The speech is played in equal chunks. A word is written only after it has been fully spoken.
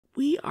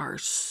We are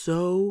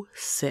so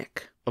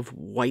sick of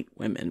white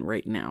women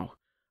right now.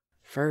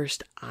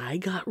 First, I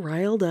got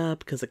riled up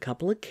because a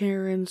couple of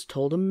Karens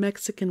told a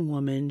Mexican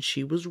woman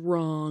she was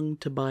wrong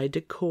to buy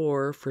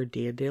decor for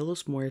Dia de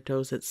los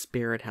Muertos at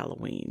Spirit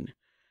Halloween.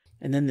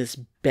 And then this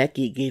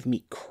Becky gave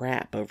me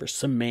crap over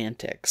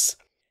semantics.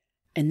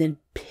 And then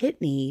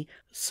Pitney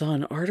saw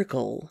an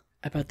article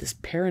about this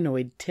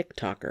paranoid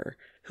TikToker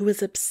who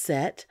is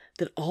upset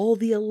that all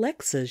the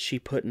Alexas she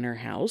put in her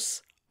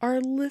house are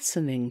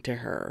listening to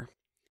her.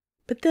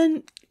 But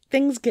then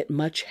things get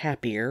much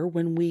happier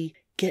when we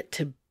get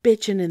to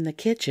bitchin' in the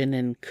kitchen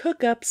and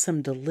cook up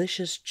some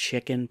delicious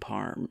chicken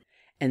parm.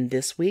 And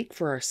this week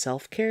for our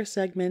self-care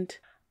segment,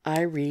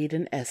 I read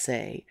an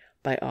essay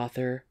by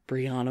author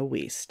Brianna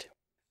Wiest.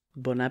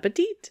 Bon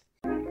appetit!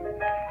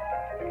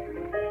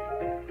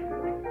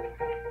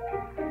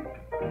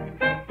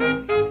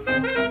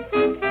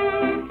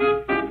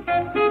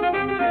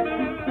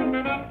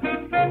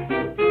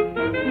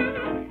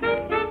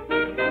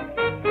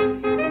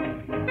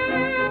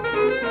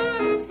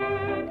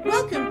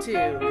 To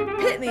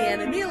Pitney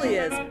and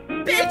Amelia's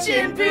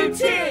Bitchin'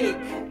 Boutique!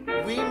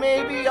 We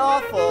may be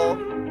awful,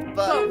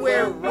 but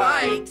we're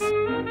right!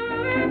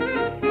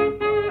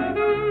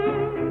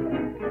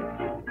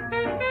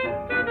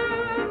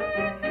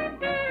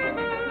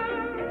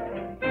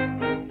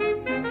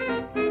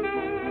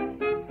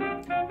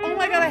 Oh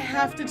my god, I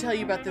have to tell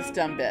you about this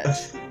dumb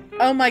bitch.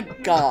 Oh my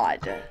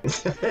god.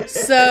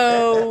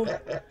 So,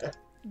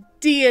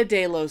 Dia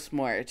de los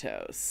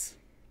Muertos.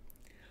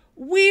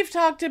 We've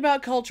talked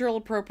about cultural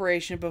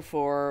appropriation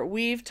before.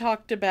 We've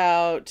talked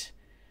about,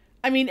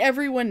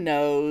 everyone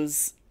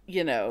knows,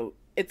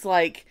 it's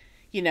like,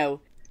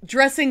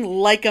 dressing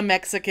like a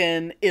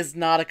Mexican is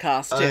not a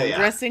costume.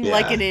 Dressing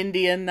like an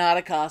Indian, not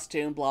a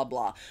costume, blah,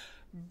 blah.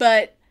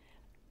 But,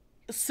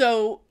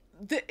 so,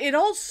 it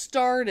all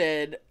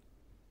started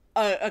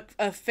a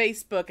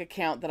Facebook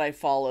account that I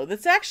follow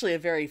that's actually a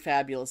very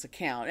fabulous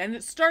account. And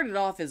it started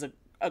off as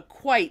a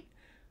quite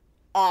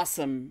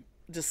awesome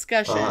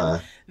discussion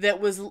that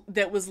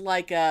was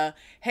like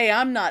hey,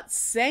 I'm not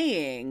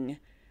saying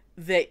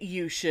that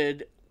you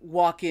should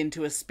walk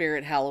into a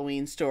Spirit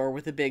Halloween store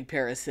with a big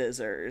pair of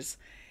scissors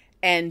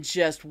and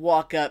just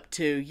walk up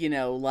to,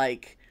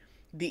 like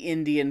the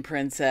Indian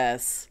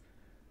princess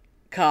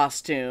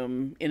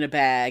costume in a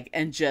bag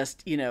and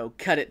just,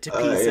 cut it to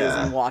pieces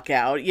and walk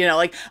out.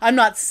 I'm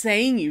not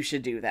saying you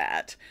should do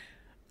that.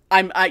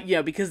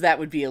 Because that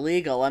would be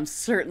illegal. I'm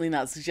certainly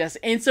not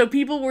suggesting. And so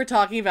people were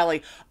talking about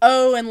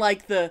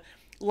the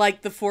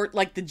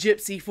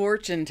gypsy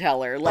fortune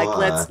teller.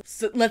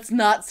 Let's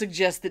not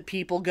suggest that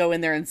people go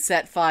in there and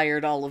set fire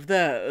to all of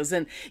those.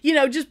 And,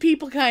 just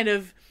people kind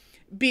of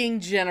being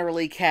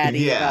generally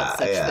catty about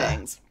such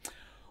things.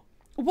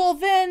 Well,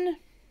 then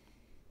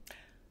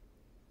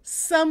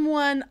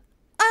someone,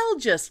 I'll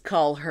just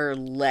call her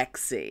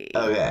Lexi.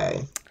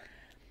 Okay.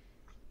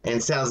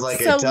 And sounds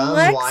like a dumb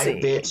Lexi,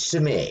 white bitch to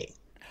me.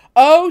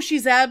 Oh,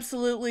 she's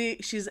absolutely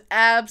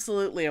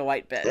a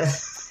white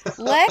bitch.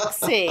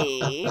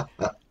 Lexi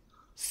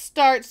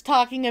starts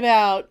talking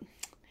about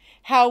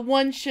how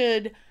one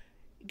should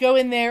go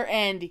in there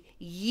and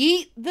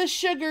yeet the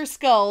sugar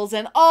skulls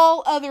and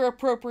all other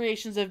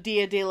appropriations of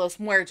Dia de los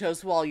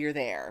Muertos while you're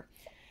there.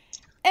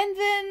 And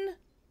then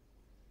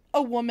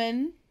a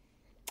woman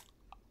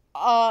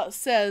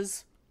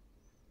says,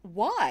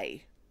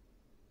 why?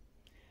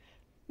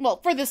 Well,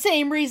 for the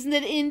same reason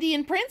that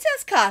Indian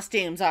princess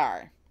costumes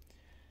are.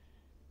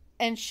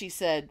 And she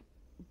said,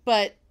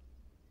 but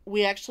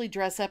we actually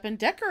dress up and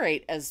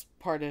decorate as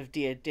part of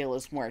Dia de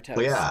los Muertos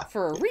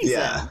for a reason.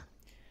 Yeah.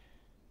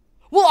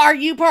 Well, are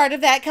you part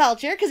of that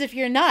culture? Because if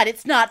you're not,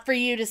 it's not for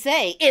you to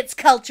say. It's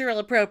cultural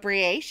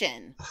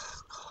appropriation.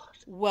 Oh, God.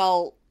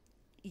 Well,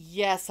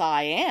 yes,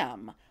 I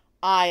am.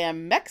 I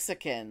am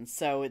Mexican,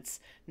 so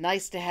it's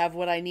nice to have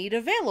what I need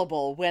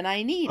available when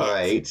I need it.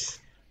 Right.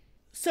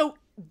 So,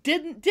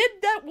 did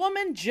that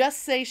woman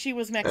just say she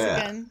was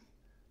Mexican?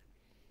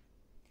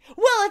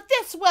 Well, if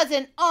this was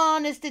an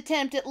honest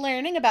attempt at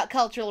learning about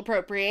cultural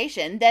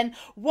appropriation, then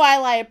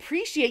while I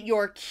appreciate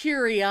your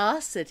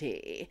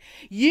curiosity,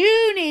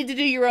 you need to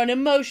do your own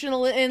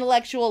emotional and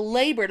intellectual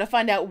labor to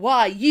find out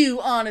why you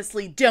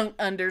honestly don't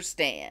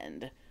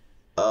understand.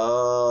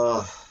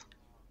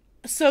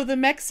 So the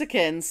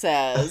Mexican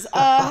says,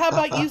 how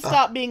about you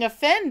stop being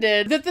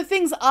offended that the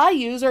things I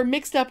use are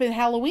mixed up in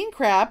Halloween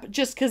crap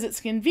just because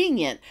it's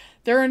convenient.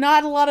 There are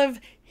not a lot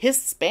of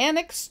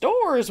Hispanic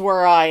stores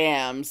where I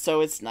am, so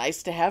it's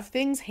nice to have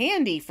things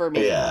handy for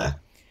me. Yeah.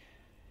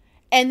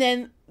 And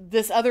then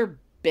this other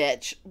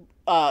bitch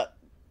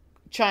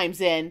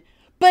chimes in,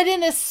 but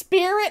in a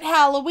Spirit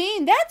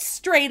Halloween, that's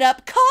straight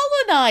up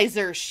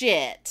colonizer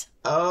shit.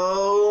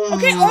 Oh,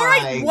 okay, all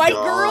right, white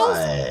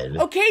God.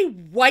 Girls. Okay,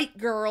 white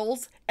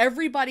girls,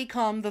 everybody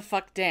calm the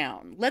fuck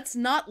down. Let's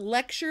not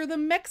lecture the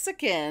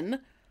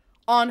Mexican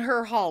on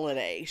her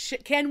holiday.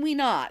 Can we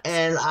not?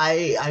 And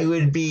I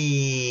would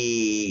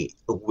be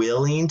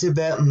willing to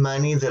bet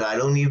money that I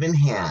don't even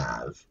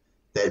have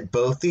that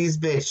both these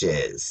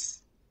bitches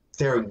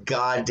They're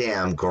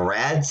goddamn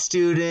grad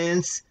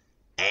students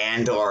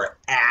and or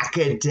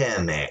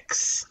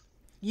academics.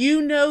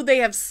 You know they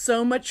have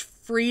so much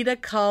Frida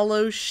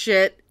Kahlo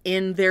shit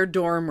in their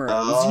dorm rooms.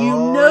 Oh,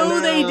 you know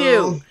they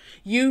do.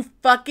 You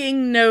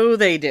fucking know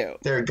they do.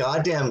 They're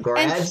goddamn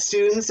grad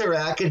students or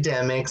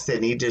academics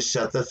that need to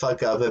shut the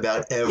fuck up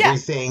about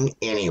everything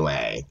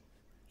anyway.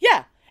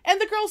 Yeah.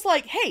 And the girl's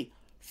like, hey,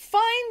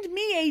 find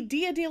me a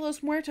Dia de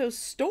los Muertos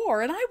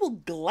store and I will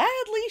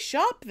gladly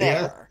shop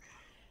there. Yeah.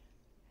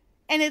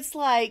 And it's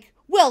like,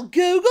 well,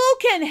 Google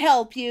can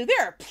help you.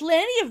 There are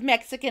plenty of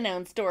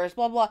Mexican-owned stores,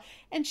 blah, blah.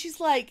 And she's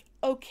like,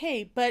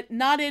 okay, but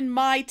not in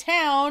my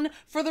town.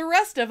 For the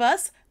rest of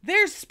us,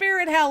 there's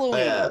Spirit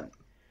Halloween.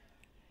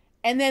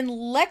 And then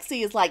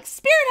Lexi is like,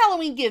 Spirit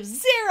Halloween gives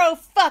 0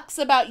 fucks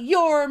about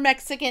your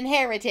Mexican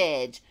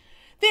heritage.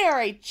 They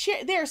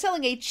are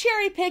selling a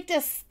cherry-picked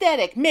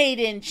aesthetic made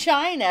in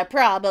China,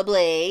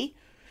 probably,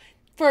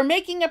 for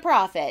making a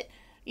profit.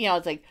 You know,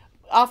 it's like,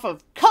 off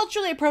of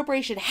culturally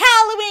appropriation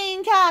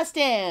Halloween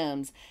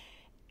costumes.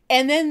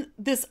 And then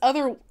this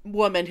other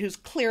woman who's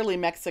clearly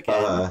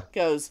Mexican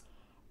goes,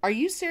 are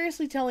you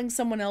seriously telling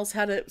someone else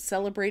how to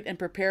celebrate and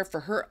prepare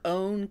for her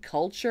own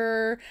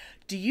culture?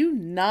 Do you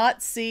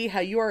not see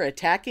how you are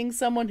attacking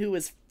someone who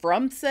is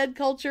from said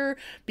culture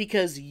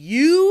because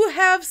you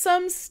have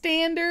some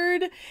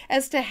standard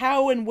as to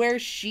how and where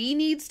she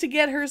needs to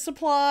get her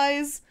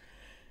supplies?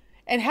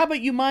 And how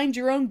about you mind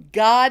your own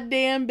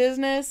goddamn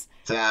business?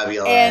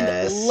 Fabulous.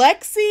 And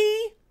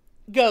Lexi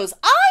goes,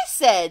 I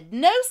said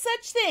no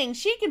such thing.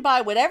 She can buy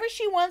whatever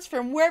she wants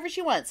from wherever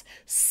she wants.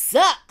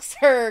 Sucks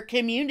her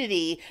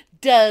community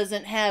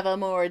doesn't have a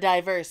more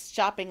diverse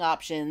shopping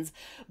options.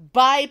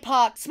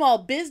 BIPOC small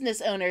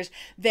business owners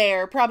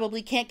there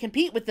probably can't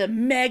compete with the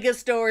mega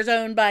stores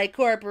owned by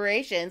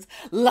corporations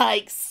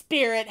like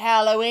Spirit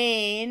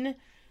Halloween.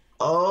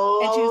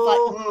 Oh, and she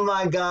was like,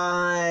 my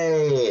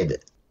God.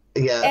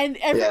 Yeah. And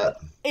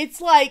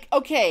it's like,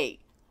 okay,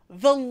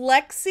 the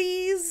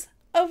Lexis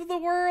of the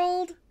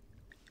world,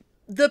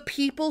 the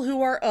people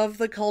who are of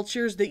the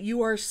cultures that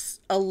you are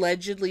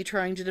allegedly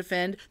trying to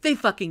defend, they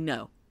fucking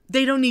know.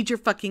 They don't need your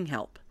fucking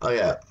help. Oh,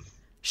 yeah.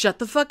 Shut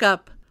the fuck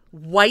up,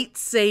 white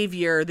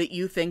savior that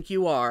you think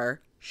you are.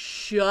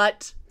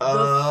 Shut the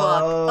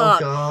fuck up.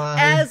 God.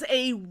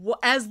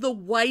 As the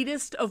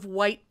whitest of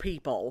white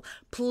people,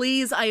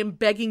 please, I am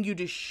begging you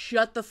to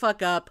shut the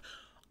fuck up.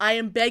 I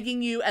am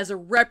begging you as a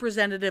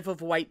representative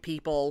of white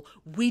people.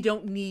 We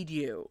don't need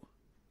you.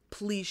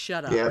 Please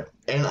shut up. Yep.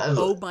 And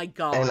oh my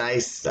God. And I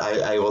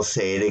will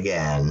say it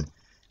again.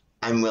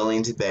 I'm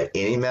willing to bet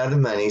any amount of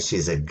money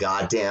she's a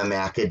goddamn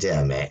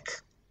academic.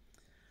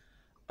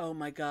 Oh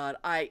my God.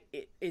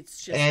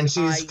 It's just. And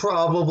she's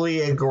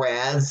probably a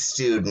grad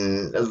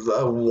student,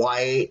 a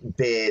white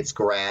bitch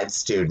grad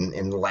student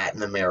in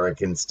Latin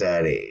American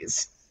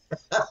studies.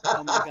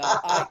 Oh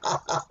my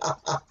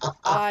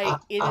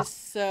God. It is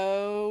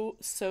so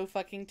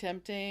fucking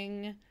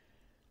tempting.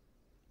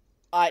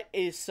 It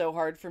is so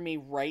hard for me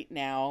right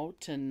now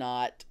to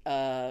not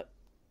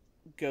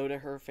go to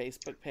her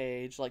Facebook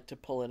page, like to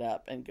pull it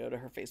up and go to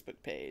her Facebook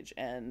page.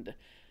 And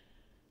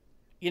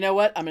you know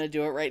what? I'm going to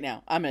do it right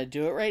now.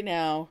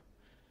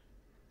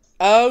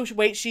 Oh,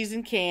 wait, she's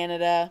in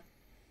Canada.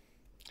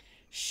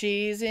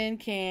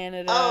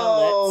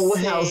 Oh,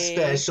 how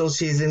special.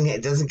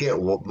 It doesn't get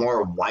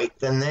more white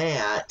than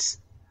that.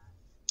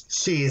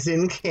 She's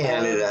in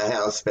Canada.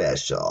 How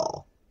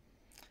special.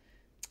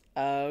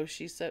 Oh,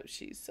 she's so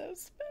special.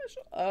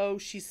 Oh,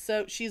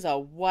 she's a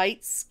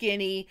white,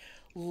 skinny,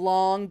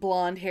 long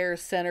blonde hair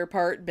center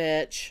part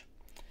bitch.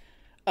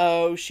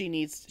 Oh,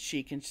 she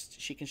can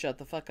shut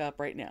the fuck up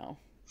right now.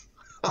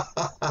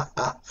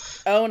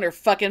 Oh, and her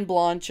fucking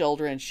blonde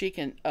children. She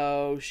can.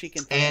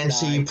 And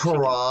she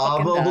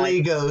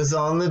probably goes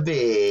on the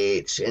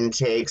beach and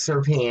takes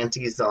her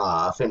panties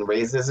off and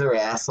raises her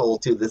asshole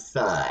to the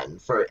sun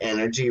for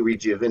energy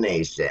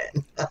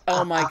rejuvenation.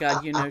 Oh my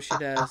God, you know she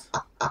does.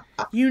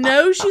 You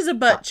know she's a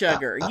butt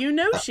chugger. You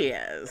know she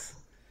is.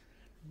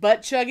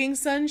 Butt chugging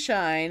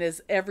sunshine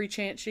is every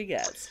chance she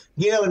gets.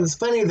 You know, and it's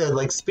funny though,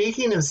 like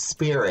speaking of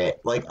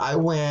Spirit, like I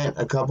went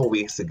a couple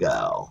weeks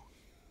ago.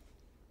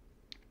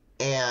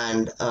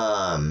 And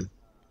I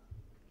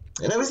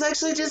was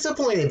actually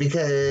disappointed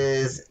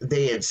because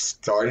they had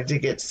started to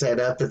get set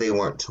up, but they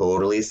weren't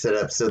totally set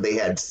up. So they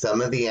had some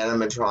of the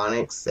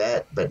animatronics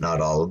set, but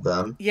not all of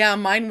them. Yeah,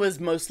 mine was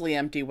mostly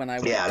empty when I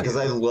went. Yeah, because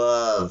I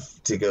love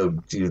to go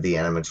do the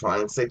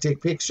animatronics. I take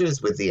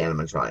pictures with the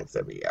animatronics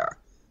every year.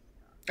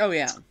 Oh,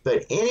 yeah.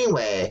 But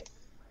anyway,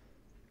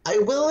 I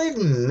will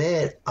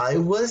admit I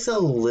was a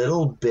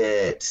little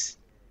bit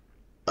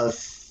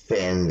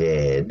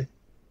offended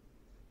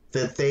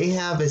that they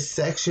have a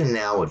section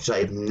now, which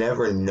I've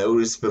never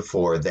noticed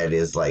before, that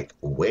is like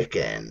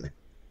Wiccan.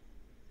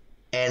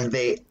 And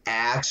they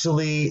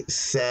actually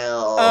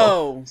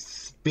sell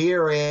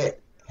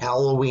Spirit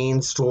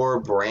Halloween store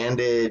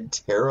branded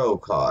tarot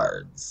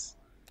cards.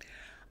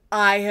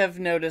 I have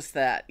noticed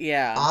that,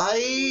 yeah. And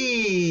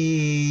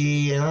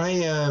and I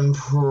am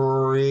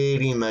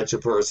pretty much a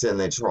person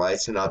that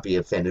tries to not be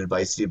offended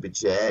by stupid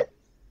shit.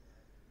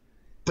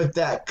 But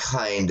that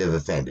kind of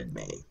offended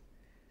me.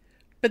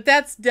 But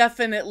that's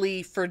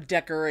definitely for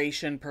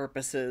decoration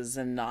purposes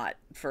and not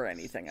for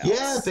anything else.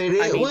 Yeah, but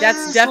it was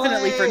that's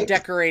definitely for like,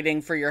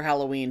 decorating for your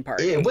Halloween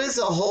party. It was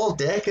a whole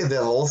deck of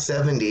the whole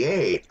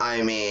 78.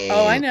 I mean...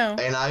 Oh, I know.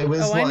 And I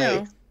was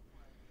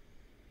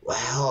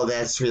wow,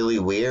 that's really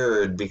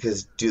weird,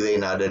 because do they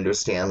not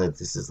understand that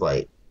this is,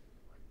 like,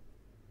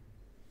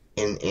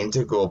 an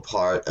integral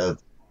part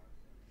of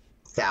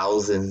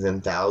thousands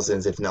and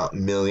thousands, if not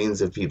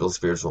millions, of people's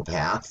spiritual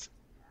path?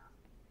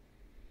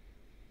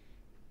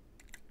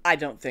 I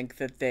don't think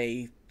that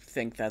they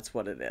think that's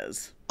what it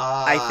is.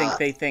 I think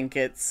they think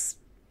it's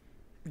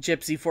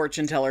gypsy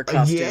fortune teller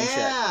costume shit.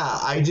 Yeah,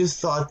 I just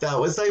thought that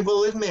was, I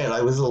will admit,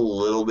 I was a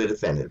little bit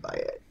offended by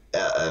it.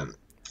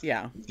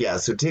 Yeah,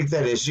 so take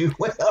that issue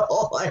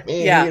well. I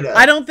mean, yeah, you know.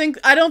 I don't think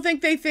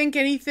they think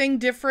anything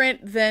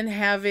different than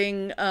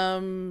having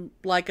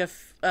like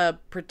a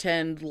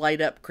pretend light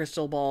up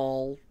crystal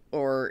ball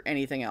or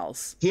anything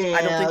else. Yeah,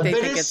 I don't think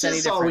they think it's any different.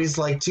 It's always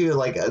like too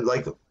like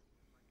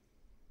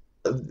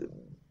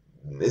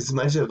as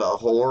much of a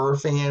horror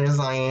fan as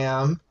I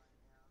am,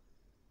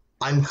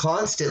 I'm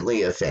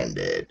constantly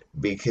offended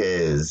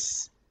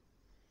because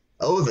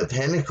the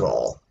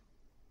pinnacle.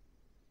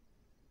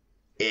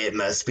 It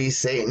must be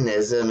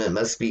Satanism, it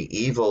must be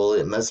evil,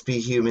 it must be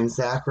human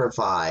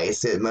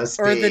sacrifice, it must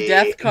be... Or the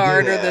death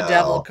card, or the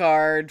devil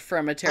card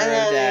from a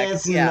tarot deck.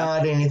 It's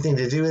not anything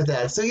to do with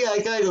that. So yeah,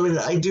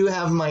 I do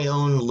have my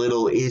own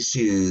little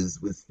issues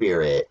with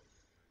spirit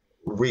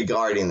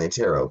regarding the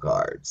tarot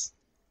cards.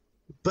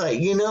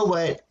 But you know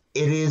what?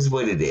 It is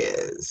what it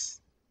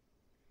is.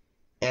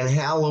 And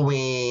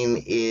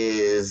Halloween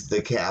is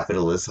the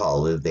capitalist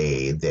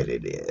holiday that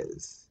it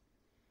is.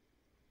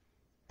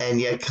 And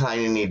you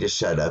kind of need to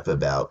shut up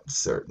about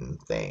certain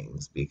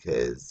things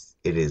because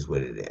it is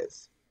what it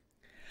is.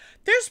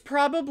 There's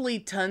probably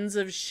tons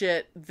of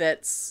shit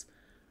that's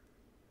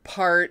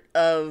part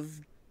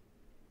of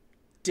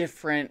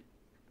different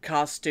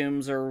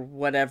costumes or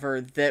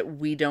whatever that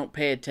we don't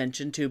pay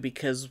attention to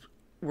because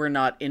we're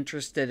not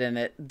interested in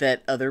it,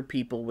 that other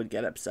people would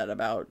get upset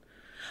about.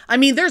 I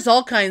mean, there's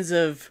all kinds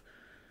of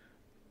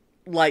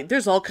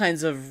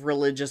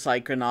religious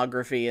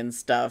iconography and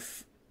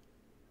stuff,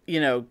 you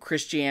know,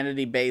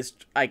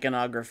 Christianity-based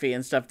iconography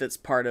and stuff that's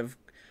part of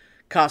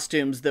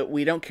costumes that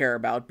we don't care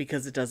about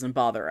because it doesn't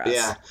bother us.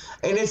 Yeah,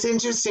 and it's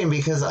interesting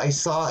because I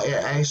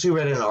actually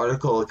read an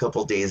article a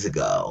couple days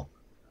ago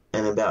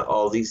and about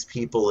all these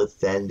people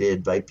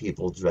offended by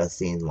people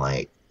dressing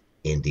like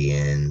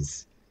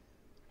Indians,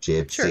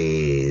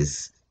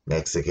 gypsies,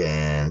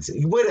 Mexicans,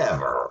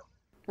 whatever.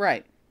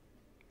 Right.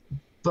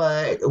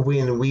 But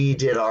when we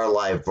did our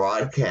live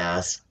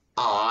broadcast,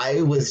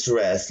 I was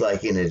dressed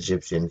like an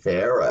Egyptian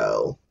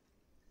pharaoh.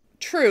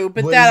 True,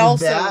 but that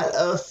also... Was that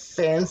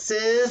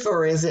offensive,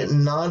 or is it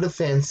not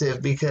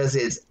offensive because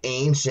it's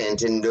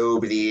ancient and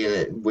nobody in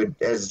it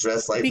has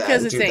dressed like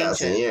that in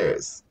 2,000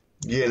 years?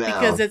 You know?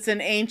 Because it's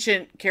an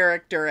ancient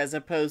character as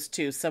opposed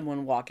to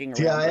someone walking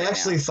around. Yeah, I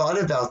actually thought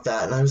about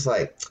that, and I was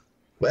like,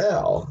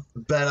 well,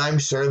 but I'm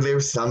sure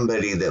there's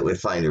somebody that would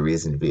find a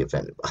reason to be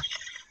offended by it.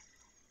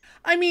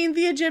 I mean,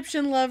 the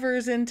Egyptian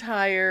lover's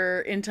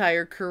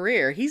entire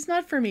career. He's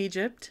not from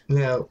Egypt.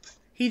 Nope.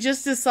 He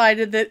just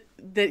decided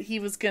that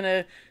he was going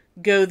to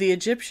go the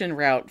Egyptian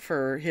route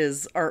for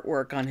his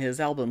artwork on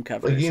his album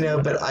covers. Well, you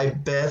know, but I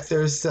bet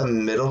there's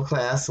some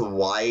middle-class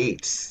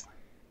white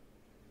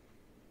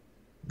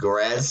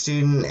grad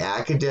student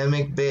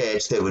academic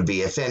bitch that would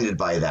be offended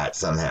by that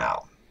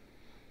somehow.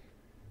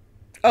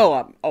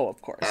 Oh,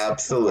 of course.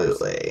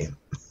 Absolutely.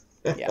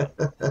 Of course. Yeah.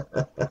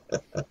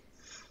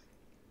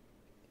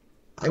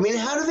 I mean,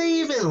 how do they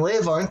even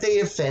live? Aren't they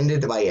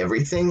offended by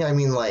everything? I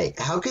mean, like,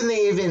 how can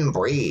they even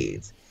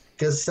breathe?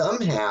 Because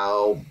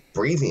somehow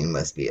breathing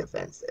must be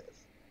offensive.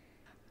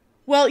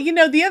 Well, you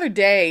know, the other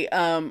day,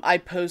 I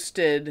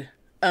posted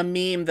a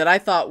meme that I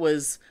thought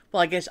was,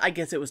 well, I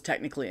guess it was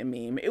technically a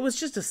meme. It was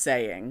just a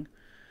saying,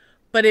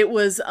 but it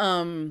was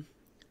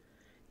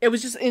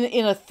just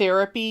in a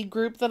therapy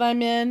group that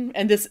I'm in,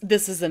 and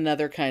this is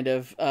another kind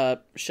of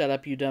shut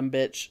up you dumb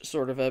bitch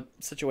sort of a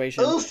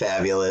situation. Oh,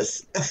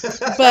 fabulous.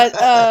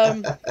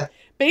 But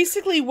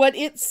basically what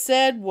it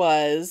said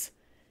was,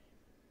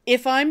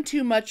 if I'm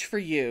too much for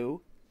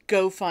you,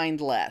 go find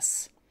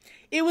less.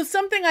 It was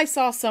something I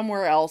saw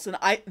somewhere else, and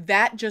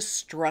that just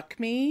struck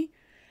me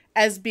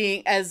as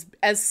being as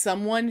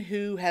someone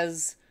who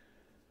has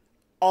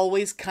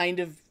always kind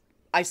of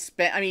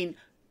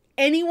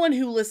anyone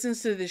who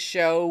listens to this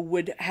show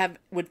would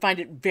find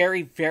it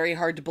very, very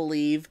hard to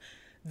believe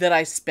that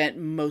I spent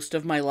most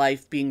of my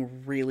life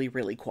being really,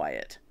 really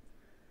quiet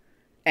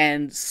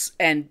and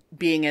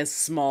being as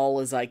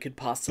small as I could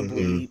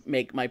possibly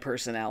make my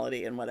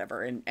personality and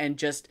whatever, and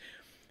just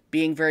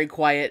being very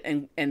quiet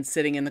and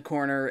sitting in the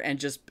corner and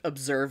just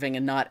observing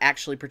and not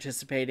actually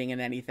participating in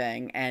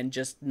anything and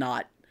just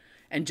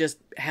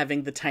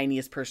having the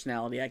tiniest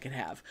personality I could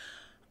have.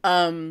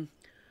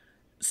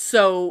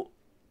 So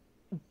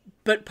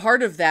But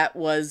part of that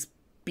was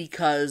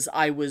because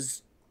I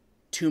was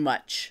too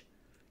much.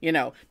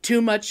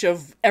 Too much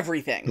of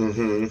everything.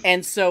 Mm-hmm.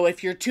 And so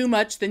if you're too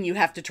much, then you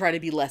have to try to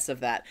be less of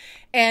that.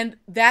 And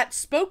that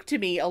spoke to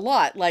me a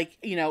lot. Like,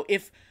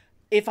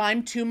 if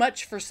I'm too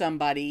much for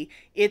somebody,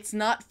 it's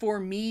not for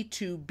me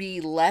to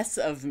be less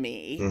of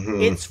me.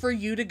 Mm-hmm. It's for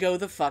you to go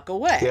the fuck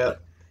away.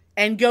 Yep.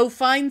 And go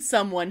find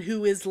someone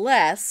who is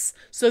less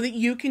so that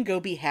you can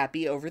go be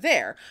happy over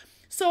there.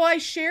 So I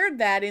shared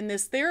that in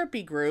this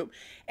therapy group,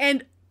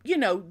 and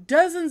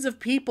dozens of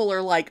people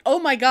are like, oh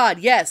my God,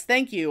 yes,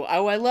 thank you.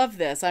 Oh, I love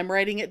this. I'm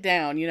writing it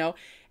down,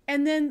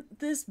 And then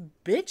this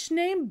bitch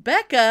named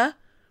Becca,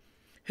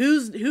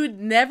 who'd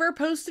never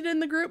posted in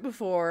the group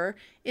before,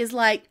 is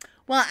like,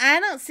 well, I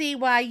don't see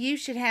why you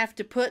should have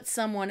to put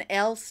someone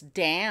else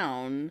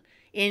down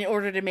in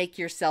order to make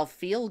yourself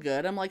feel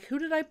good. I'm like, who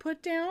did I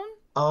put down?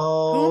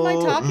 Oh, who am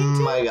I talking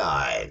to? My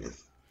God.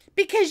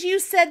 Because you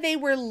said they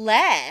were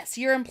less.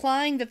 You're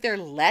implying that they're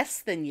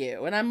less than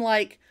you. And I'm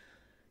like,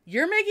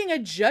 you're making a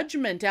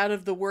judgment out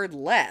of the word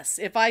less.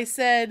 If I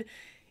said,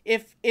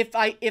 if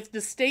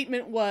the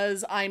statement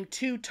was, I'm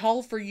too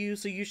tall for you,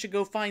 so you should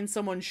go find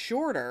someone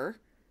shorter.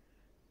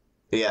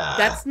 Yeah.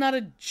 That's not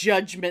a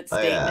judgment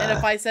statement. Yeah.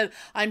 If I said,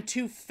 I'm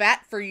too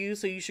fat for you,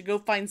 so you should go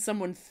find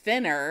someone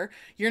thinner,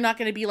 you're not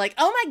going to be like,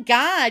 oh my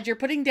God, you're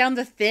putting down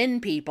the thin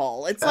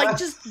people. It's like,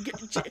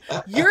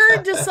 you're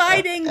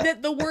deciding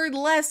that the word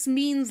less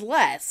means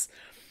less.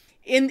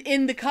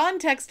 In the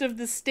context of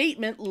the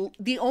statement,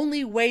 the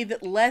only way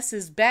that less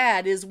is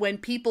bad is when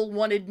people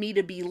wanted me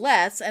to be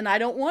less and I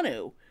don't want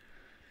to.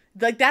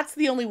 Like, that's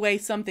the only way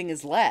something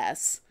is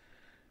less.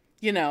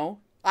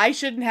 I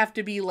shouldn't have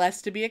to be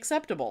less to be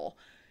acceptable.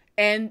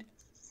 And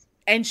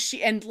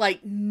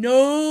like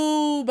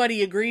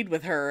nobody agreed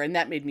with her, and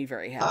that made me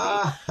very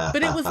happy.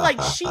 But it was like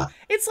it's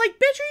like,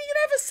 bitch, are you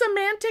gonna have a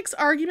semantics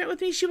argument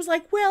with me? She was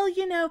like, well,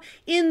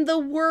 in the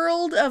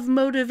world of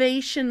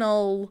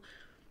motivational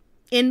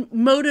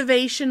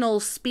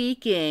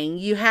speaking,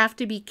 you have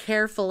to be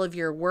careful of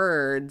your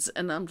words.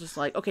 And I'm just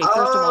like, okay, first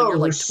of all, you're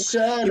like,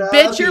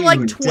 bitch, you're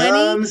like 20.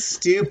 Dumb,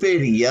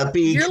 stupid,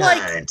 yuppie you're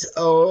cunt.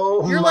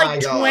 You're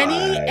like God. 20,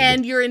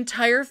 and your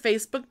entire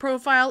Facebook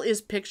profile is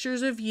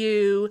pictures of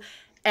you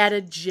at a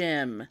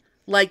gym.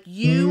 Like,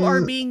 you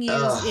are being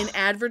used in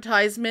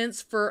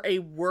advertisements for a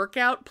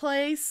workout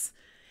place.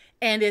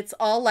 And it's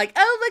all like,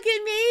 oh, look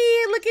at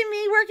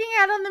me working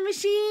out on the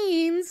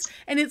machines.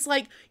 And it's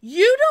like,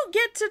 you don't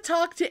get to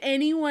talk to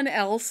anyone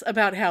else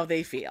about how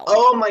they feel.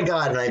 Oh my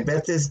God, and I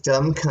bet this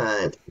dumb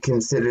cunt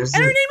considers...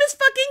 And her name is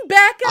fucking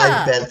Becca!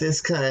 I bet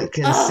this cunt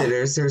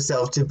considers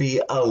herself to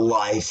be a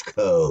life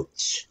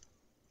coach.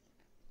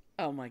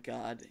 Oh my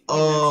God.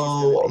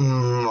 Oh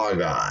my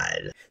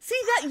God. See,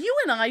 that you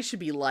and I should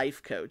be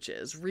life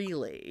coaches,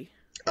 really.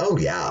 Oh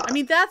yeah. I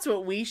mean, that's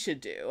what we should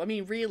do. I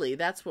mean, really,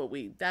 that's what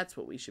we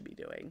should be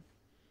doing.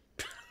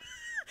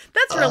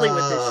 That's really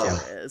what this show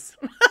is.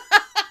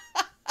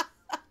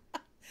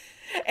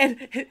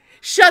 And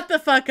shut the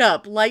fuck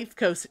up, life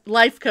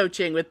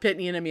coaching with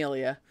Pitney and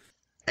Amelia.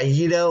 And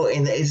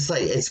it's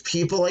like, it's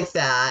people like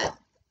that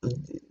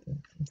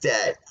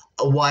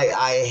why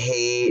I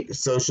hate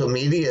social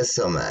media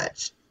so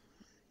much.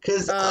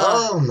 Because,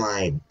 oh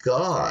my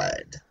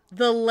God.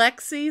 The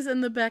Lexis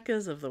and the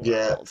Beccas of the world.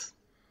 Yes.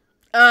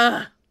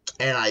 And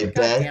I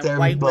bet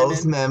they're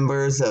both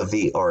members of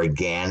the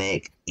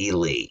organic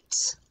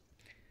elite.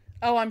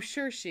 Oh, I'm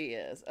sure she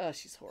is. Oh,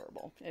 she's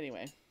horrible.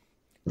 Anyway.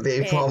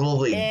 They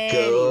probably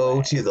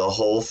go to the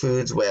Whole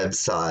Foods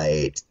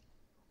website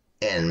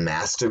and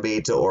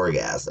masturbate to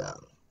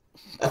orgasm.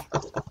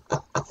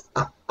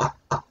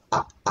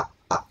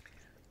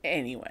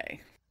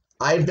 Anyway.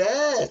 I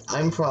bet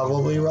I'm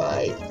probably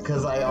right,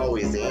 because I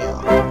always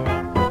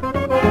am.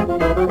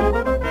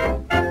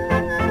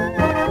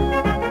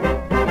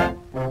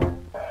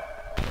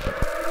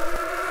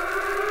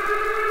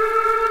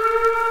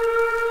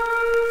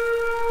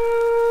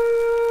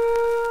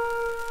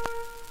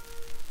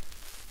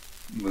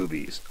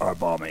 Movies are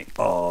bombing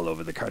all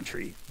over the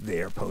country.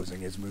 They are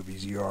posing as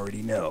movies you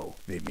already know.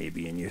 They may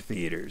be in your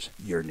theaters,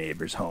 your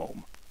neighbor's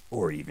home,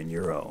 or even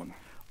your own.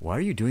 Why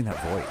are you doing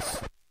that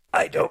voice?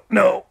 I don't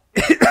know.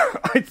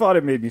 I thought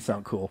it made me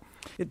sound cool.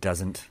 It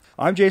doesn't.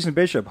 I'm Jason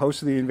Bishop,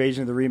 host of the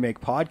Invasion of the Remake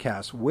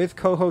podcast, with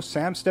co-host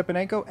Sam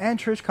Stepanenko and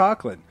Trish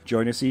Coughlin.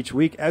 Join us each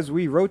week as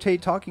we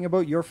rotate talking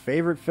about your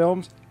favorite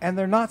films and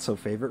their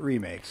not-so-favorite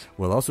remakes.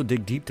 We'll also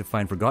dig deep to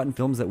find forgotten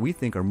films that we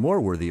think are more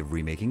worthy of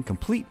remaking,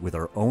 complete with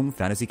our own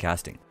fantasy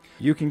casting.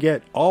 You can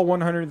get all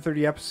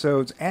 130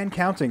 episodes and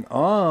counting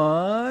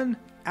on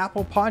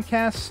Apple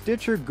Podcasts,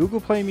 Stitcher, Google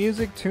Play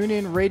Music,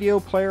 TuneIn, Radio,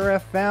 Player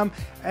FM,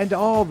 and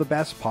all the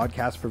best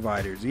podcast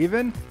providers,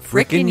 even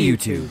frickin'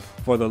 YouTube.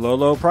 For the low,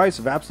 low price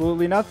of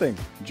absolutely nothing.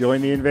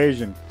 Join the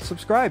invasion.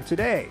 Subscribe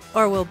today.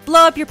 Or we'll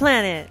blow up your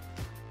planet.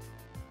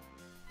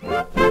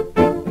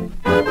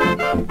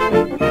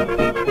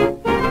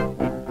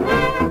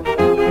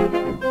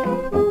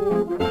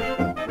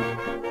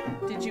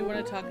 Did you want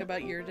to talk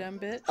about your dumb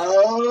bit?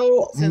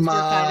 Oh Since my we're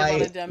kind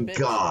of on a dumb bitch.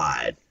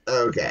 God.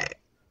 Okay.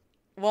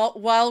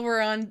 while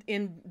we're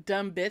in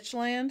dumb bitch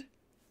land.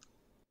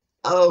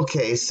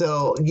 Okay,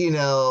 so,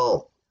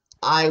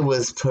 I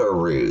was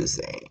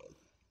perusing.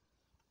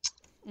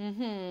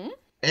 Mm-hmm.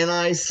 And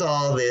I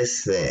saw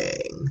this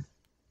thing.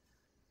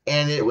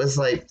 And it was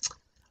like,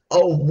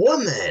 a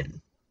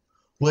woman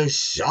was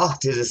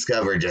shocked to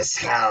discover just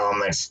how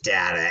much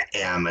data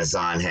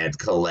Amazon had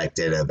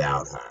collected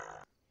about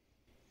her.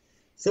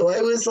 So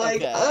I was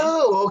like, Okay.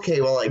 oh,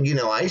 okay, well,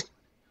 I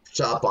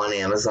shop on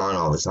Amazon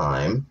all the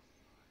time.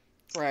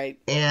 Right.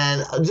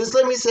 And just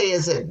let me say,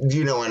 as an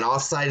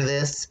offside of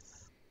this,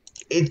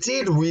 it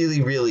did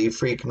really, really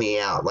freak me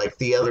out. Like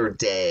the other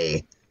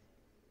day,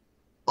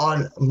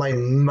 on my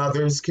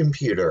mother's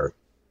computer,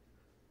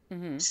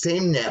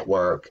 same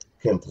network,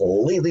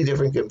 completely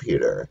different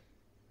computer.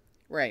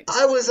 Right.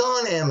 I was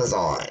on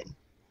Amazon.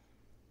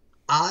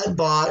 I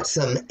bought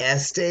some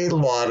Estee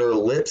Lauder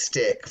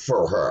lipstick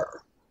for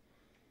her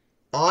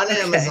on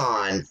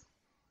Amazon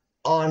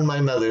on my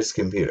mother's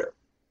computer.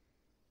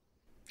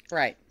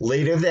 Right.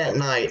 Later that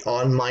night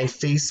on my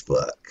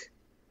Facebook,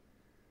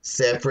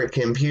 separate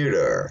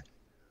computer,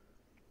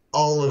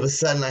 all of a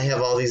sudden I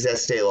have all these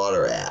Estee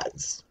Lauder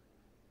ads.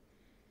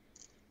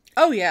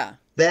 Oh, yeah.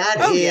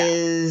 That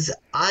is,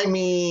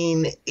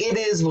 it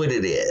is what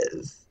it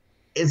is.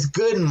 It's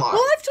good marketing.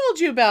 Well, I've told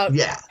you about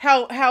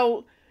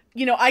how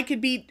I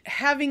could be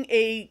having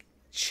a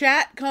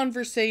chat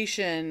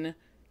conversation,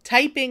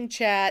 typing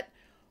chat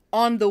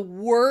on the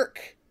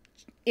work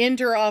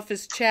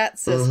inter-office chat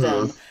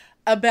system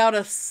about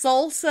a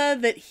salsa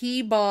that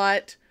he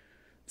bought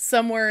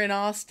somewhere in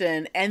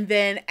Austin, and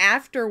then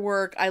after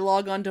work I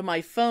log onto my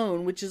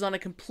phone, which is on a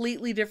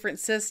completely different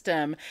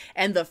system,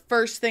 and the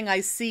first thing I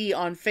see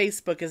on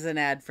Facebook is an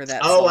ad for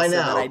that salsa I know.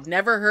 that I'd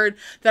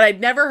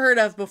never heard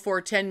of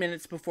before 10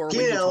 minutes before.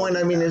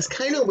 It's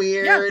kind of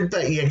weird,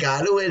 but you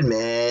got to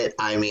admit,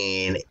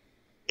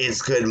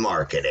 it's good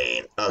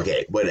marketing.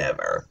 Okay,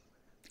 whatever.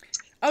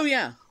 Oh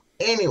yeah.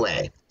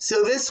 Anyway,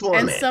 so this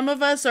woman... And some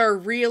of us are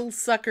real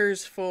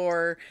suckers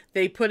for,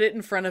 they put it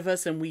in front of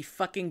us and we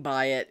fucking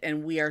buy it,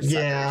 and we are suckers.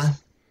 Yeah.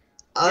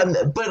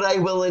 But I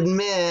will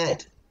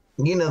admit,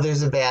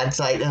 there's a bad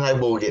side, and I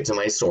will get to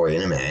my story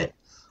in a minute.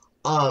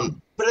 But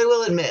I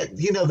will admit,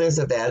 there's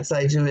a bad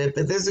side to it,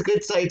 but there's a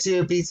good side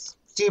to it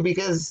too,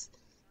 because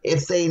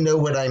if they know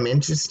what I'm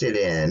interested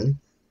in,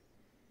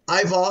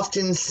 I've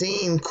often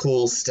seen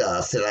cool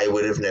stuff that I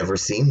would have never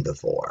seen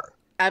before.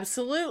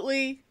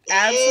 Absolutely.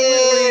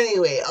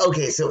 Anyway,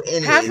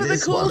 half of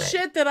the cool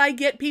shit that I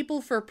get people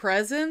for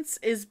presents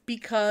is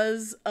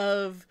because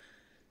of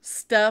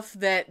stuff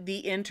that the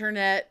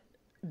internet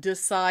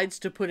decides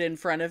to put in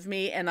front of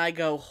me, and I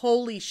go,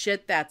 holy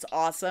shit, that's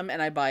awesome,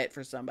 and I buy it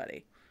for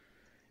somebody.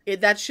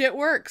 That shit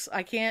works.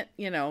 I can't,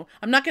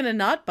 I'm not going to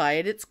not buy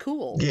it. It's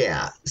cool.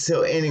 Yeah.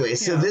 So anyway,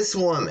 this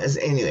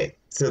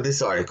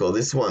article,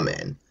 this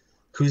woman,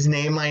 whose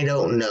name I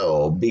don't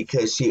know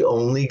because she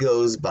only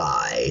goes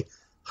by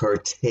her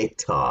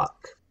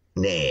TikTok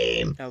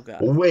name,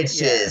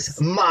 which is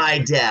My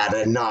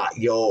Data, Not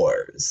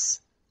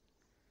Yours.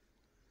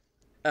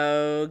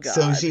 Oh, God.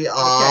 So she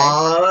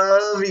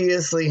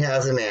obviously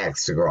has an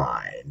axe to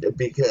grind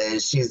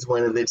because she's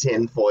one of the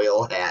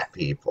tinfoil hat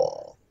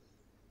people.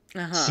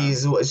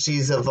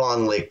 She's a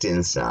von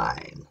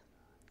Lichtenstein.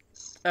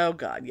 Oh,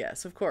 God,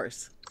 yes, of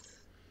course.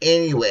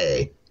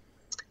 Anyway,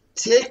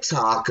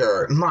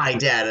 TikToker, My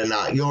Data,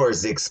 Not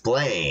Yours,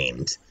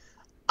 explained,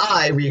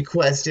 I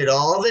requested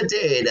all the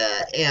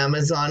data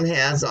Amazon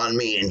has on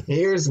me, and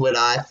here's what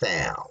I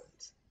found.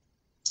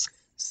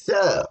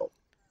 So,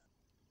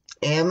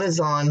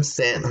 Amazon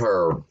sent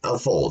her a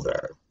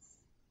folder.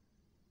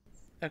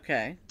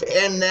 Okay.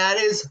 And that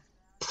is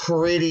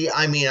pretty,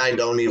 I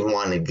don't even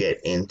want to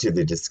get into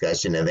the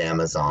discussion of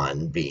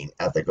Amazon being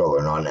ethical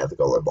or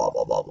non-ethical or blah,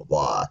 blah, blah, blah,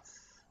 blah.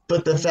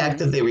 But the fact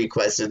that they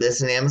requested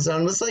this and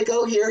Amazon was like,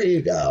 oh, here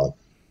you go.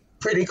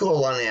 Pretty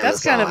cool on Amazon.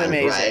 That's kind of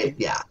amazing. Right?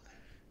 Yeah.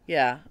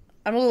 Yeah.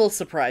 I'm a little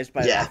surprised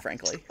by that,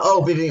 frankly.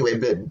 Oh, but anyway,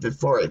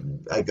 before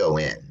I go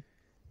in,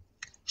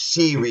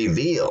 she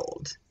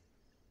revealed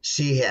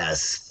she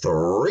has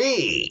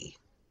 3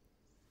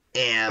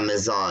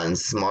 Amazon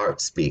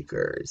smart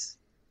speakers,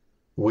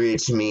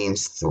 which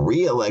means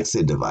 3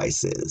 Alexa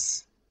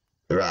devices,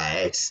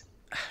 right?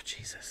 Oh,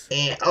 Jesus.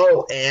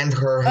 And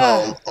her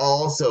home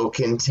also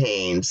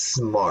contains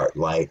smart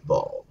light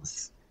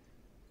bulbs.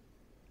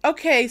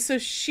 Okay, so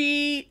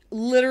she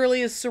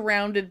literally is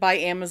surrounded by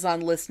Amazon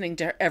listening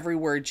to every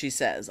word she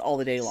says all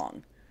the day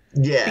long.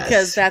 Yes.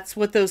 Because that's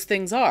what those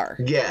things are.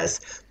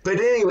 Yes. But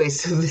anyway,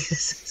 so this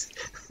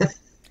is...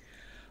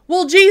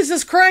 Well,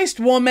 Jesus Christ,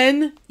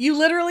 woman! You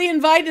literally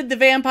invited the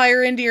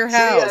vampire into your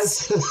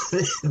house.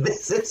 Yes,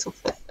 this is...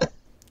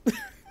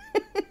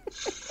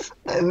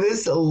 And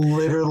this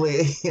literally...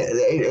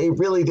 It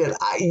really did.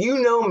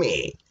 You know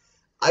me.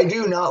 I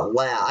do not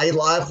laugh. I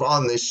laugh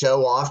on the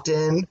show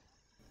often...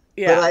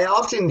 Yeah. But I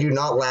often do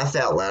not laugh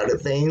out loud at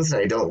things, and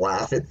I don't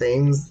laugh at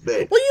things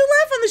that... Well, you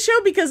laugh on the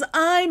show because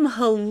I'm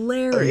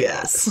hilarious. Oh,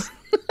 yes.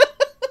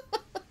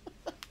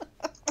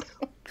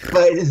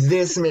 But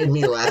this made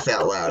me laugh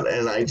out loud,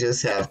 and I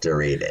just have to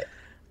read it.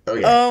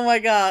 Okay. Oh my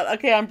god.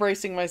 Okay, I'm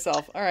bracing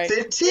myself. All right.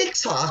 The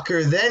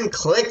TikToker then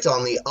clicked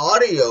on the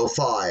audio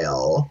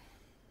file,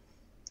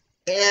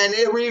 and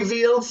it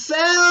revealed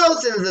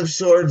thousands of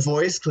short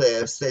voice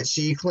clips that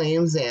she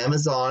claims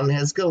Amazon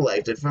has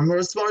collected from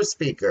her smart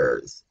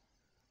speakers.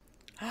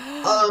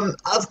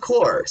 Of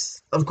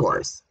course.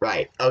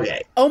 Right,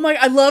 okay. Oh my,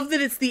 I love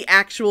that it's the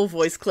actual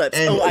voice clips.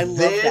 And I love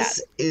that.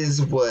 This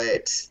is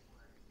what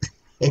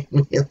made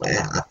me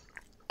laugh.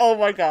 Oh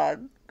my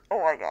god.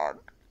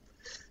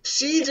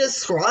 She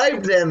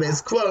described them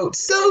as, quote,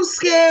 so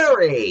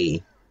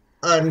scary,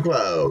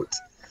 unquote.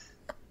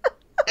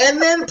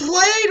 And then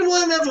played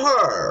one of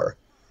her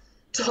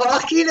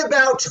talking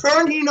about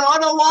turning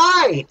on a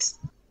light.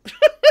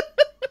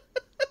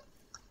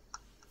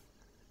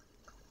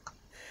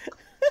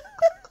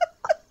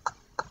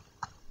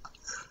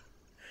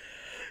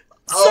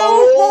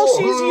 So while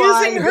she's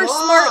using her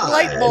smart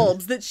light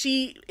bulbs that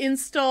she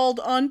installed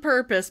on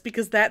purpose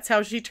because that's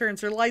how she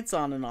turns her lights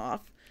on and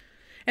off.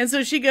 And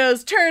so she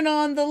goes, turn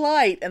on the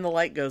light, and the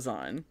light goes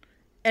on.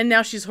 And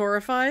now she's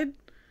horrified?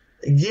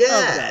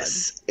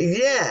 Yes. Oh,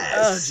 yes.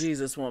 Oh,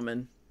 Jesus,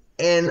 woman.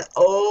 And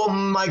oh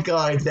my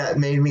god, that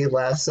made me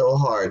laugh so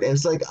hard. And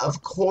it's like,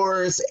 of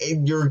course,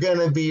 you're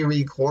gonna be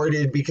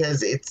recorded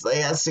because it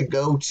has to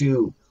go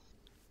to...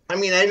 I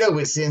mean, I know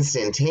it's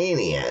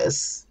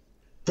instantaneous,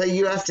 but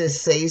you have to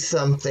say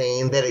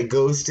something that it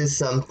goes to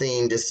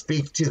something to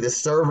speak to the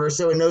server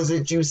so it knows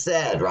what you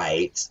said,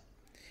 right?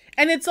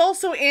 And it's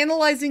also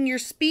analyzing your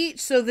speech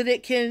so that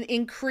it can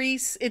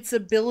increase its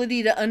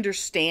ability to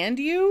understand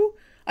you.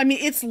 I mean,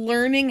 it's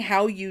learning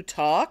how you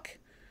talk.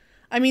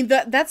 I mean,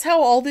 that's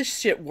how all this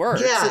shit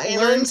works. Yeah, it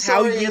and learns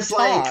how you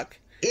talk.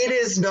 Like, it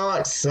is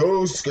not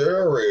so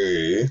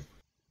scary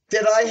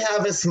that I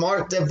have a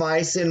smart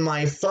device in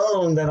my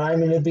phone that I'm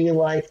going to be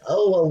like,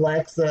 oh,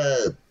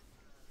 Alexa,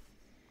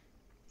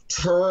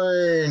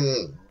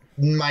 turn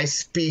my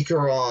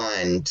speaker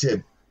on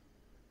to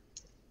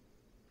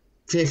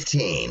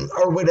 15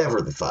 or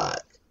whatever the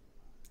fuck.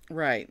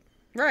 Right.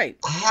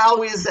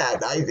 How is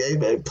that? I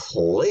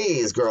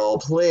please, girl,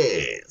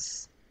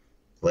 please.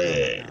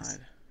 Please.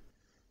 Oh,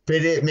 but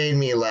it made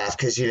me laugh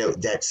because,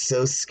 that's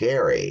so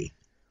scary.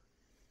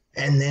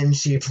 And then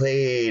she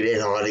played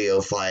an audio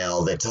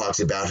file that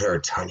talks about her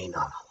turning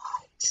on a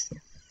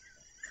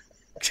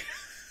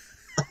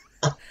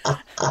light.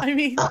 I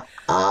mean,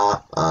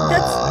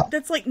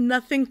 that's like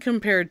nothing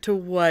compared to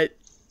what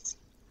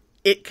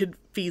it could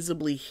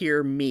feasibly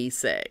hear me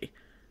say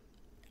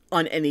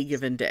on any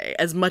given day.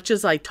 As much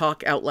as I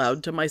talk out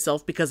loud to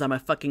myself because I'm a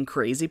fucking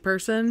crazy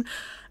person,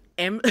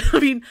 I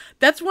mean,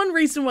 that's one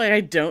reason why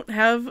I don't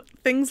have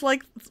things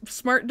like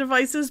smart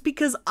devices,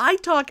 because I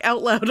talk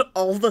out loud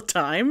all the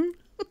time.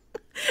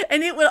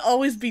 And it would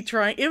always be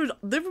there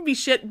would be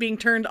shit being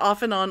turned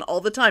off and on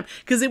all the time,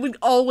 because it would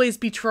always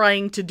be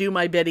trying to do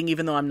my bidding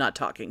even though I'm not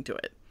talking to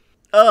it.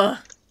 Ugh.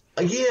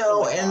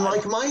 And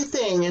like my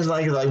thing is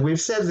like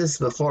we've said this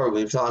before,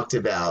 we've talked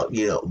about,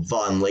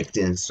 von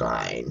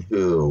Lichtenstein,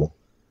 who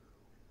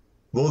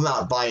will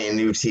not buy a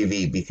new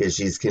TV because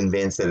she's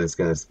convinced that it's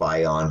going to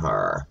spy on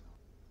her.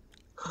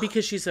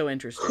 Because she's so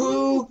interested.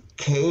 Who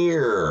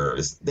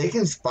cares? They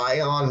can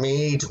spy on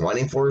me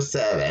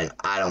 24/7.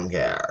 I don't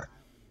care.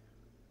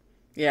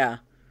 Yeah.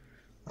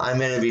 I'm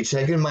going to be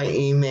checking my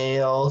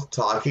email,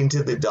 talking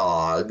to the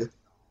dog,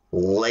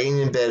 laying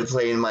in bed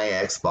playing my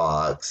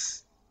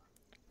Xbox.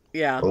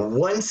 Yeah.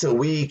 Once a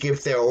week,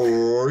 if they're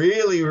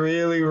really,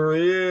 really,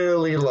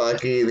 really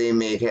lucky, they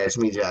may catch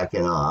me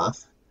jacking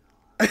off.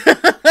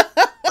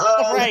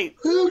 Right.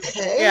 Who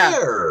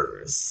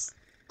cares? Yeah.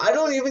 I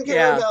don't even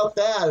care about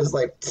that. It's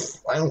like,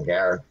 I don't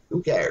care.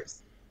 Who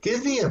cares?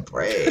 Give me a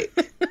break.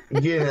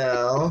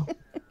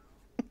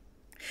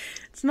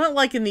 It's not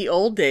like in the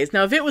old days.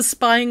 Now, if it was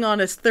spying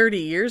on us 30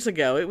 years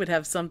ago, it would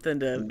have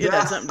something to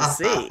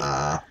see.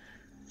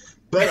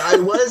 But I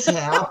was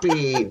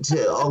happy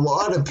a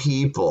lot of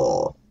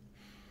people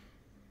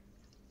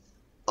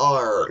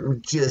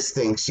just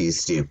think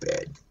she's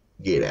stupid,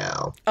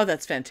 Oh,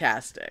 that's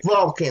fantastic.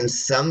 Well, can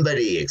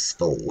somebody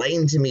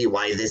explain to me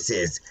why this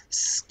is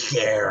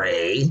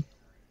scary?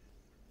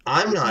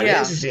 I'm not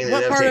interested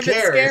enough to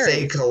care if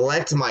they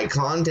collect my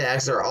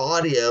contacts or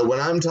audio when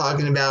I'm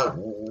talking about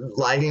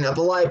lighting up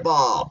a light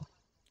bulb.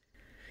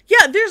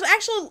 Yeah,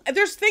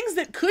 there's things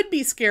that could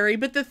be scary,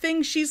 but the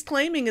thing she's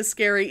claiming is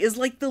scary is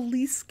like the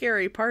least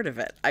scary part of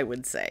it, I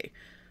would say.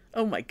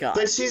 Oh my god.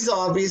 But she's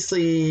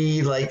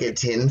obviously like a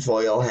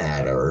tinfoil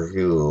hatter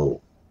who...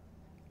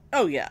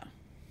 Oh yeah.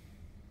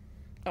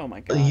 Oh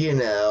my god.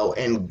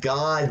 And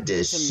god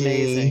does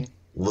she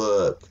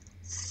look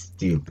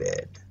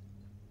stupid.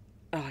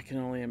 Oh, I can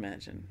only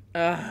imagine.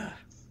 Ugh.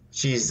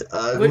 She's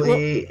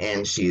ugly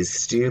and she's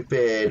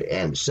stupid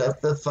and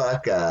shut the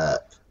fuck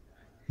up.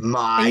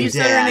 My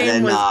data,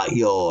 not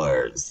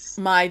yours.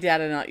 My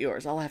data, not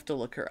yours. I'll have to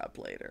look her up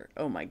later.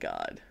 Oh my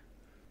god.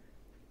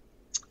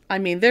 I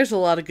mean, there's a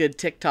lot of good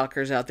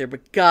TikTokers out there,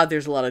 but God,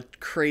 there's a lot of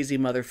crazy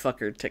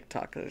motherfucker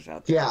TikTokers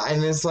out there. Yeah,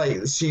 and it's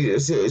like,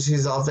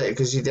 she's off it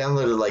because she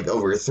downloaded like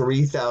over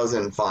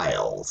 3,000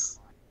 files.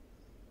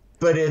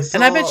 But it's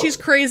and I bet she's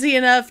crazy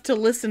enough to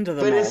listen to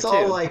them all, But it's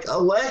all too. like,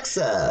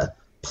 Alexa,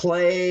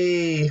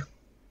 play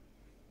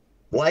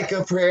Like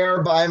a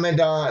Prayer by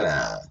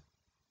Madonna.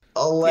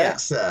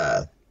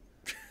 Alexa,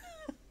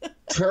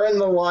 turn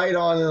the light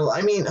on.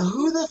 I mean,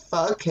 who the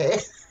fuck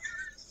cares?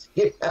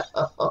 You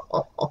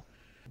know?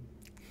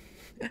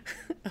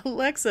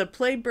 Alexa,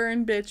 play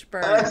Burn Bitch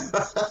Burn.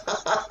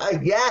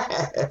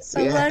 Yes.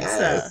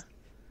 Alexa,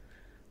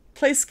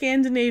 play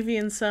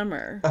Scandinavian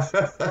Summer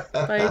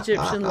by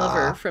Egyptian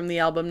Lover from the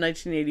album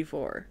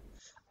 1984.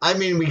 I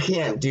mean, we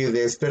can't do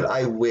this, but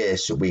I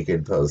wish we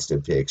could post a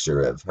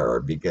picture of her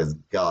because,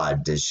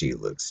 God, does she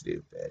look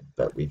stupid.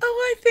 But we.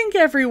 Oh, I think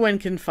everyone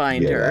can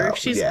find her.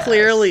 She's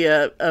clearly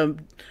a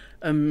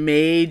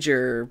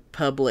major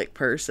public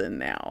person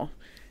now.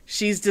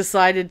 She's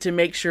decided to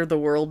make sure the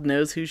world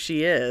knows who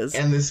she is.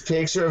 And this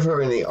picture of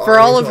her in the article, for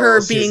all of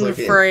her being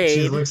afraid.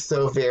 She looks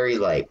so very,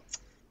 like,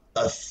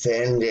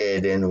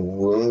 offended and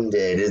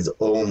wounded as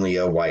only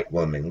a white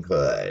woman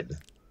could.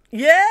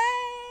 Yes!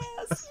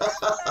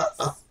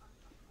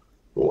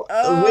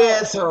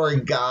 With her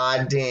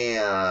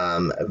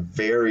goddamn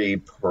very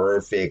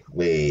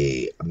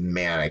perfectly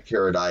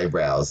manicured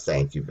eyebrows.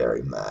 Thank you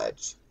very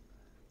much.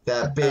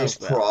 That bitch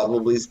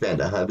probably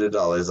spent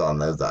 $100 on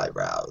those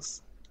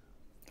eyebrows.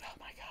 Oh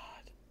my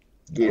God.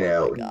 You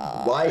know,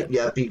 white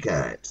yuppie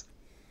cunt.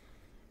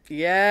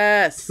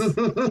 Yes.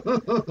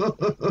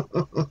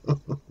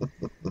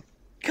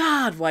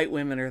 God, white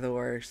women are the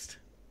worst.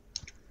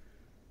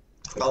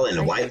 Oh,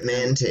 and white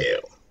men too.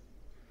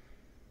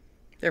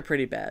 They're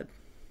pretty bad.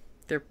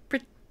 They're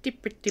pretty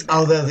bad.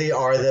 Although they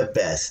are the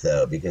best,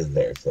 though, because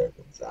they're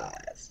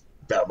circumcised.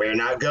 But we're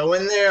not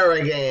going there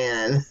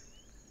again.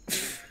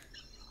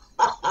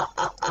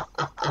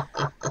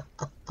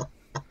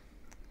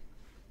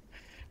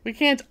 It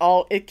can't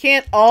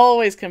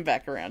always come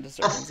back around to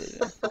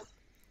circumcision.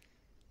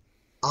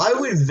 I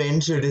would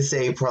venture to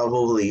say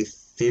probably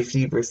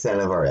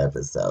 50% of our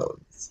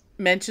episodes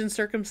mention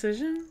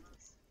circumcision?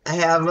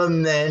 Have a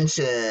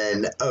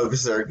mention of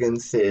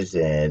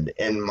circumcision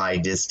and my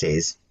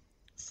distaste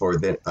for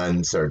the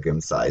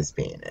uncircumcised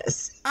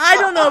penis. I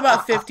don't know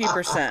about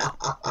 50%.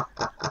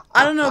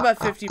 I don't know about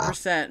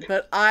 50%,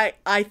 but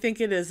I think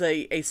it is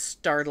a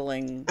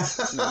startling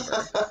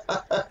number.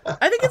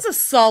 I think it's a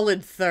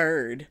solid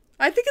third.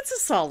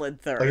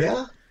 Oh,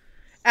 yeah?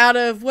 Out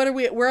of, what are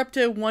we, we're up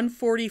to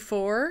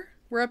 144?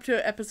 We're up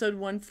to episode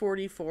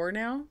 144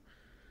 now.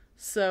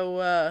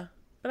 So,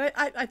 but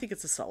I think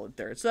it's a solid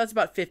third. So that's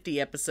about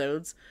 50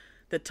 episodes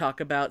that talk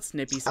about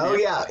Snippy Snip. Oh,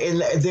 yeah.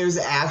 And there's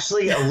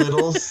actually a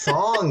little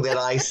song that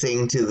I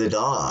sing to the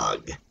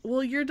dog.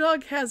 Well, your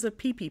dog has a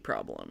pee-pee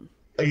problem.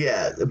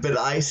 Yeah, but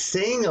I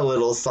sing a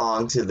little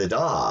song to the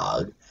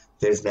dog.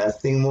 There's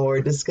nothing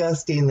more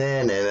disgusting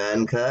than an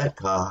uncut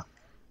cock.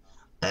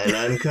 An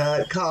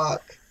uncut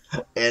cock.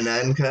 An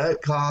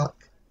uncut cock.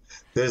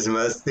 There's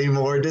nothing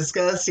more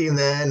disgusting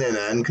than an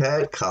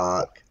uncut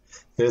cock.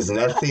 There's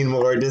nothing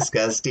more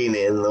disgusting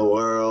in the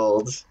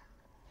world.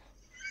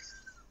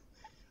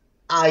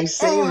 I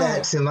sing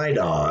that to my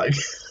dog.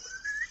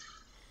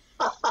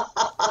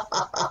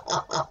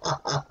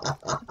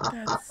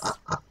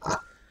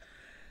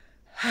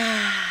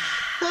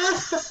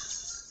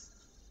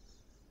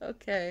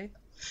 Okay.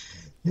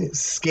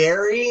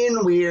 Scary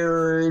and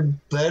weird,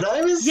 but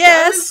I'm a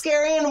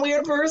scary and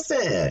weird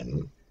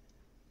person.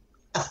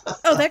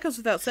 Oh, that goes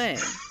without saying.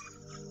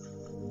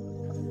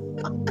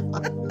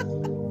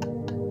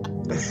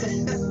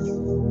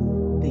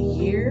 The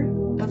year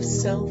of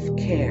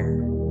self-care.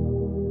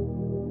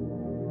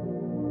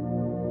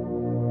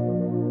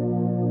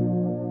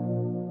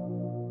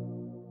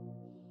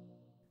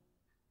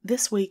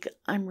 This week,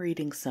 I'm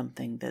reading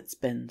something that's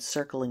been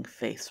circling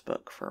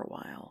Facebook for a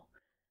while.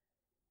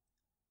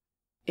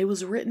 It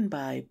was written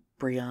by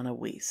Brianna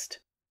Wiest.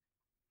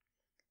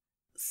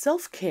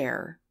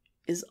 Self-care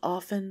is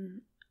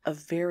often a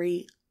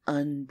very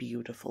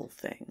unbeautiful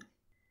thing.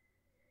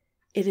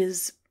 It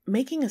is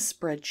making a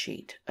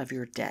spreadsheet of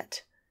your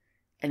debt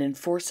and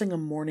enforcing a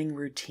morning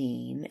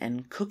routine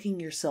and cooking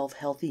yourself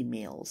healthy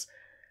meals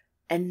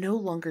and no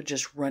longer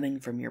just running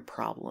from your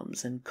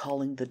problems and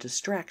calling the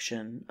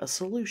distraction a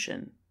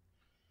solution.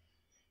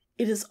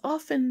 It is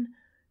often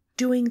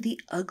doing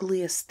the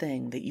ugliest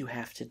thing that you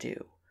have to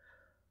do,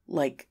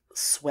 like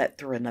sweat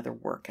through another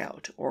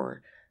workout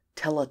or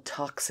tell a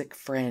toxic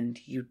friend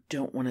you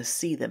don't want to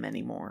see them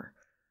anymore,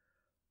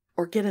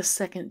 or get a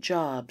second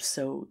job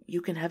so you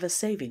can have a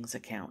savings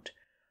account,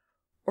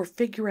 or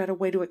figure out a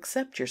way to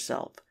accept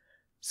yourself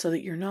so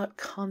that you're not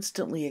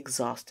constantly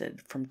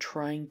exhausted from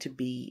trying to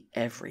be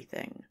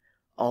everything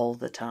all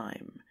the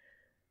time,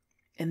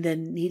 and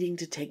then needing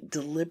to take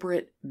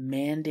deliberate,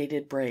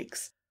 mandated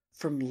breaks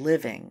from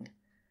living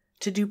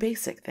to do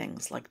basic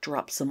things like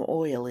drop some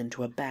oil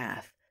into a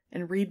bath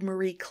and read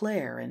Marie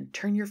Claire and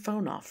turn your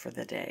phone off for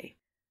the day.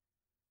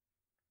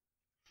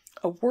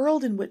 A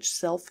world in which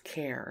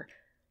self-care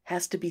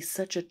has to be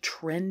such a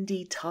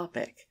trendy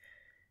topic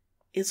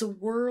is a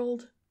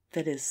world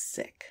that is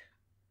sick.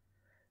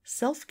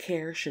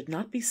 Self-care should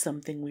not be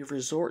something we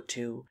resort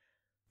to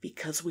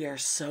because we are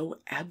so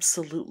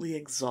absolutely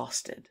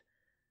exhausted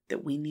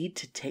that we need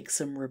to take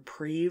some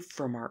reprieve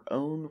from our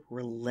own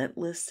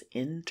relentless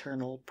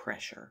internal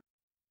pressure.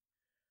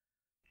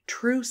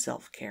 True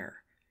self-care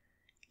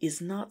is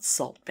not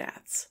salt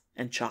baths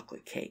and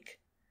chocolate cake.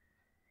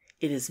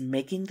 It is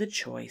making the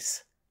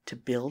choice to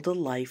build a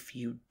life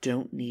you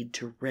don't need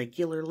to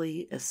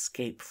regularly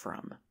escape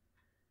from.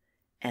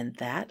 And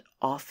that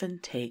often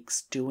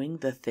takes doing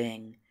the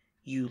thing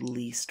you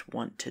least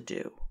want to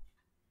do.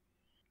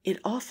 It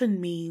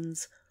often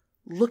means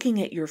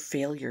looking at your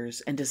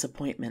failures and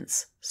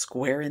disappointments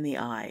square in the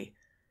eye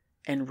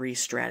and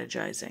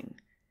re-strategizing.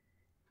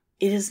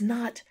 It is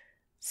not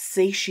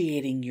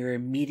satiating your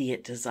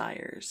immediate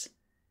desires.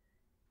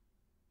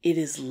 It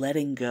is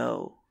letting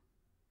go.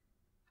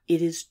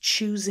 It is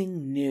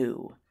choosing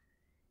new.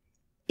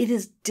 It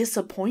is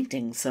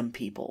disappointing some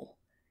people.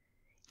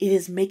 It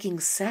is making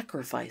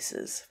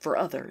sacrifices for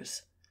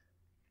others.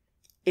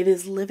 It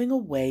is living a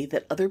way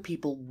that other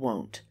people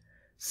won't,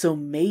 so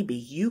maybe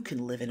you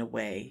can live in a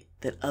way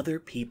that other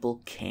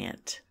people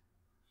can't.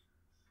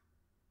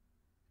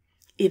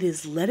 It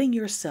is letting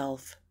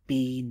yourself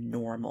be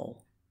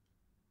normal,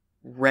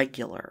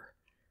 regular,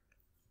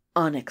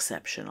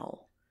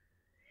 unexceptional.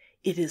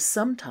 It is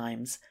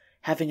sometimes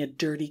having a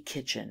dirty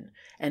kitchen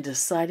and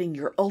deciding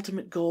your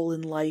ultimate goal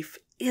in life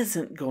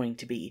isn't going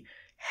to be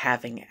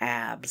having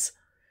abs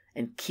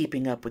and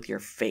keeping up with your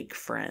fake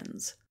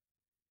friends.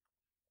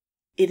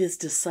 It is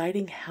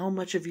deciding how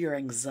much of your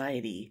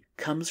anxiety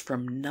comes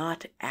from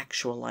not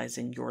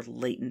actualizing your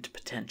latent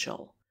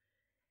potential,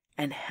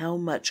 and how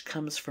much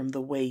comes from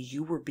the way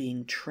you were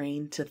being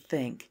trained to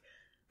think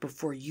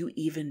before you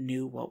even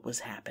knew what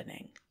was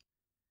happening.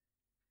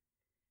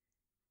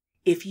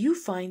 If you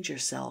find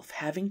yourself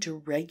having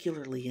to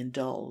regularly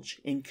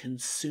indulge in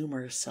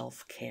consumer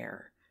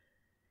self-care,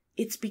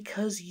 it's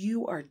because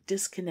you are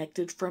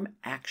disconnected from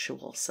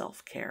actual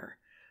self-care,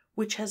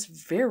 which has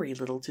very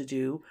little to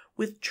do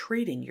with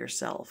treating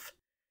yourself,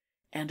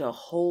 and a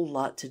whole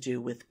lot to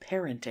do with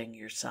parenting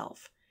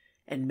yourself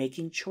and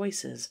making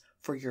choices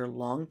for your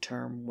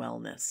long-term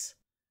wellness.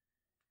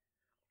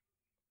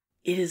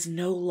 It is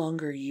no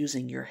longer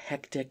using your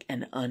hectic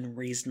and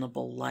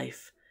unreasonable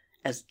life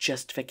as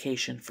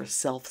justification for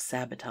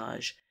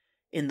self-sabotage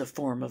in the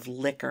form of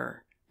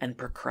liquor and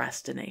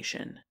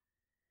procrastination.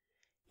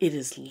 It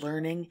is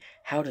learning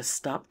how to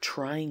stop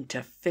trying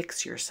to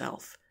fix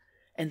yourself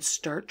and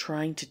start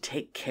trying to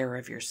take care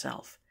of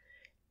yourself,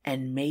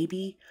 and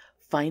maybe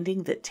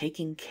finding that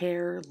taking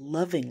care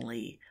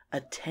lovingly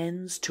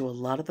attends to a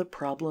lot of the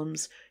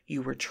problems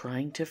you were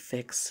trying to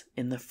fix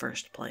in the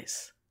first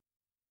place.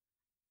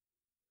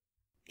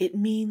 It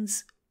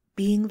means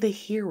being the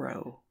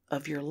hero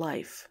of your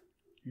life,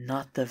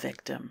 not the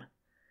victim.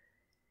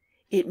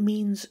 It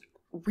means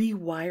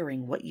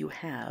rewiring what you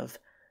have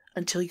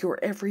until your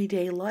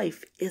everyday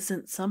life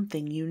isn't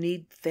something you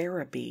need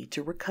therapy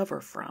to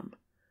recover from.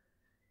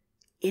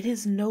 It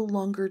is no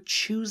longer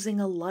choosing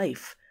a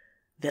life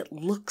that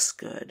looks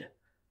good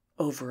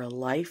over a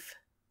life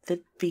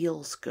that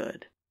feels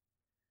good.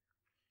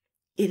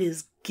 It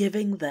is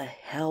giving the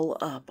hell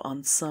up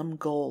on some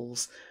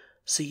goals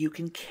so you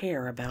can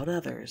care about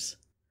others.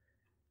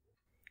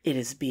 It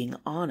is being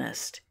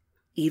honest,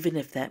 even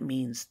if that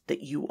means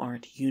that you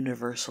aren't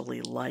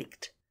universally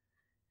liked.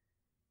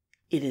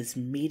 It is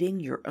meeting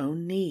your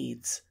own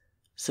needs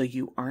so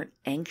you aren't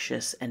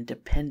anxious and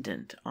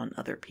dependent on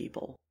other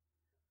people.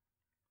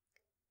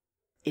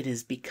 It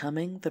is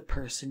becoming the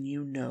person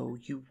you know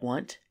you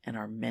want and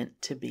are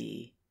meant to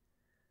be.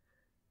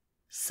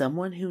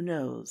 Someone who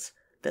knows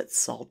that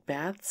salt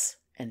baths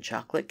and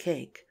chocolate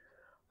cake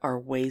are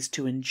ways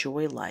to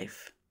enjoy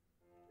life,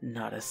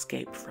 not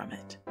escape from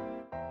it.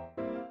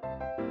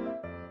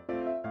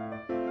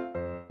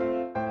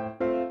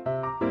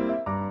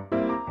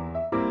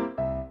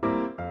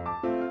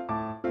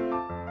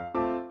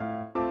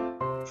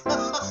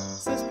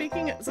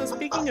 So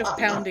speaking of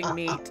pounding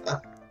meat,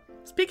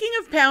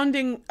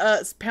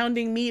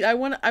 pounding meat, I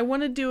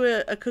want to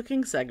do a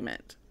cooking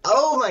segment.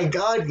 Oh my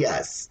God,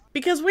 yes.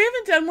 Because we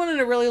haven't done one in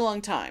a really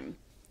long time.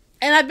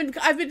 And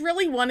I've been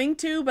really wanting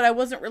to, but I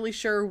wasn't really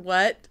sure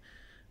what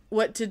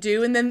to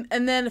do. And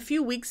then a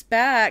few weeks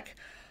back,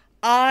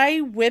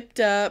 I whipped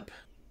up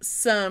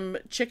some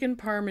chicken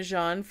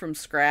parmesan from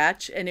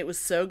scratch, and it was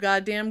so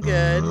goddamn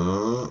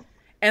good.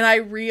 And I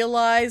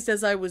realized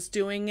as I was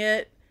doing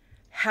it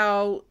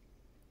how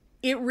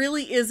it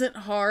really isn't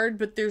hard,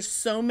 but there's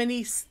so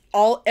many,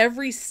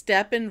 every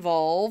step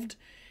involved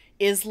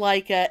is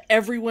like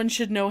everyone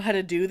should know how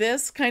to do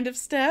this kind of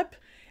step.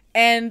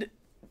 And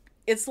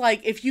it's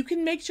like, if you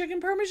can make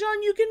chicken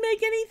parmesan, you can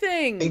make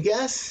anything. I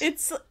guess.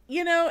 It's, and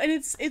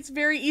it's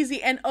very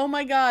easy. And oh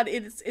my God,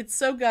 it's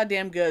so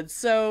goddamn good.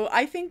 So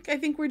I think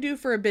we're due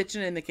for a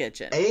bitchin' in the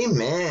kitchen.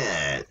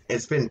 Amen.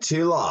 It's been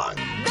too long.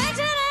 Bitchin'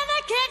 in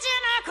the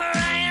kitchen or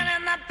crying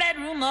in the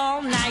bedroom. room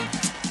all night.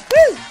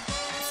 Woo!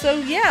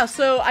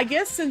 So I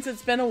guess since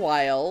it's been a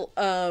while,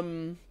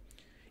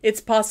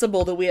 it's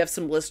possible that we have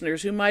some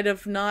listeners who might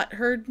have not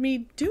heard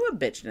me do a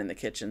Bitchin' in the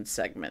Kitchen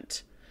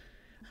segment.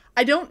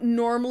 I don't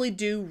normally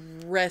do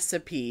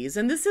recipes,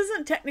 and this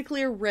isn't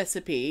technically a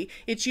recipe.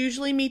 It's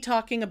usually me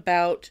talking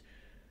about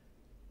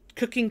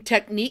cooking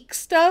technique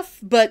stuff,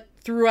 but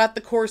throughout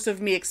the course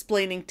of me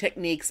explaining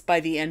techniques, by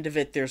the end of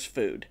it, there's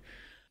food.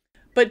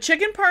 But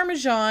chicken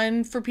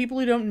parmesan, for people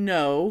who don't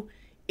know,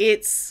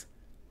 it's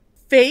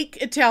fake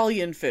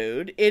Italian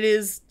food.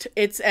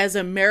 It's as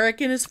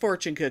American as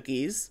fortune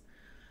cookies.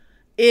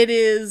 It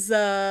is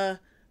a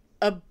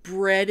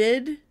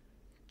breaded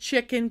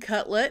chicken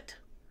cutlet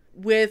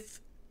with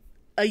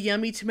a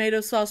yummy tomato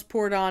sauce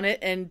poured on it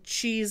and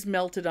cheese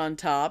melted on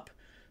top,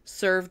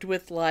 served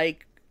with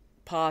like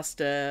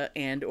pasta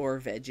and or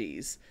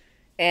veggies.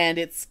 And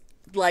it's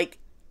like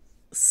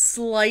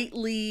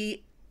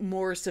slightly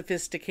more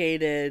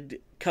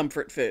sophisticated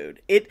comfort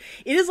food. It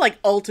is like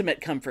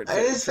ultimate comfort food.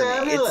 It is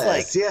fabulous. It's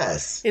like,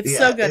 yes. It's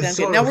so good. It's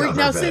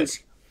Now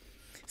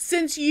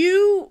since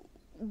you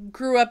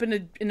grew up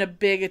in a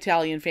big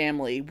Italian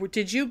family,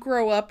 did you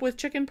grow up with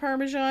chicken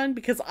parmesan?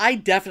 Because I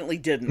definitely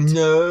didn't.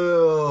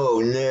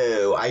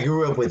 No. I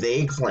grew up with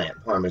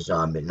eggplant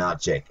parmesan, but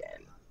not chicken.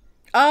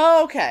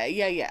 Oh, okay.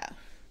 Yeah.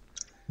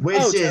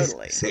 Which is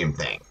totally. Same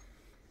thing.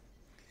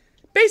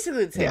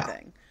 Basically the same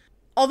thing.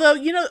 Although,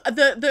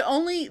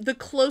 the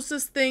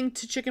closest thing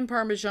to chicken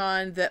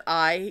parmesan that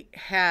I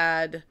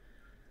had,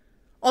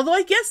 although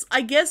I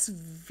guess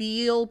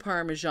veal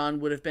parmesan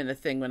would have been a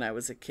thing when I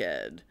was a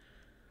kid.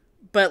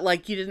 But,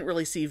 like, you didn't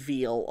really see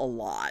veal a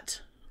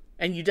lot.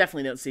 And you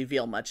definitely don't see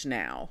veal much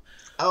now.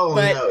 Oh,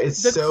 but no, it's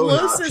so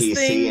not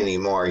PC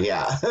anymore,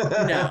 yeah.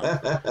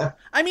 No.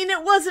 I mean,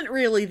 it wasn't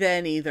really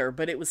then either,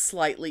 but it was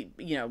slightly,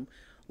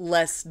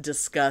 less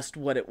discussed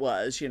what it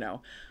was,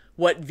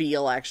 what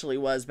veal actually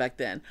was back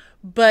then.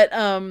 But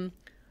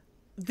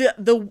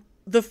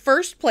the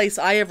first place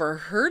I ever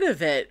heard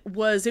of it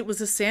was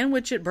a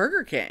sandwich at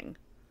Burger King.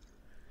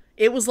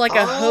 It was like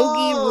a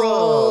hoagie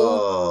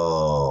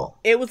roll.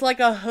 It was like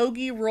a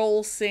hoagie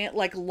roll,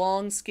 like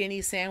long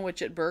skinny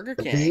sandwich at Burger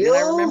King. Veal?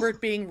 And I remember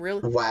it being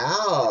really...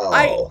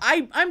 Wow.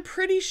 I'm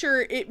pretty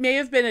sure it may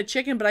have been a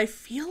chicken, but I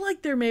feel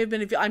like there may have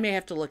been I may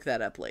have to look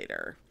that up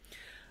later.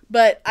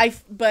 But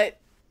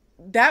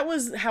that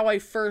was how I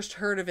first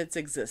heard of its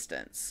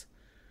existence.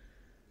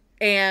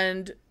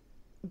 And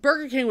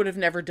Burger King would have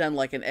never done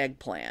like an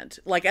eggplant.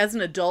 Like as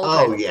an adult,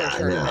 I first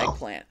heard of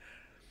eggplant.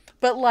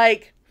 But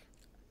like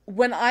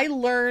when I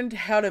learned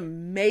how to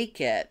make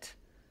it,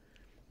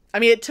 I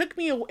mean, it took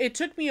me a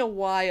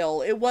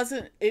while.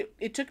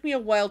 It took me a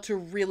while to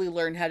really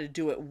learn how to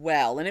do it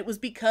well. And it was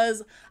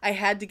because I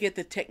had to get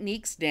the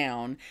techniques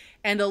down.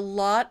 And a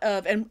lot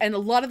of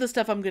the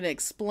stuff I'm going to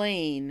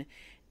explain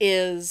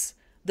is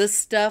the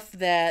stuff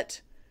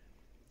that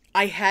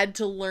I had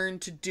to learn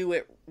to do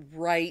it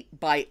right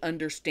by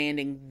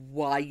understanding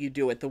why you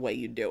do it the way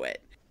you do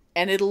it.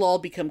 And it'll all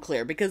become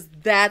clear because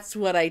that's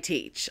what I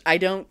teach.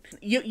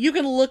 You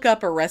can look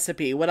up a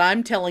recipe. What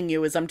I'm telling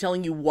you is I'm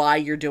telling you why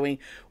you do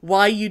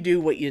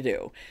what you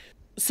do.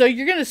 So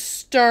you're going to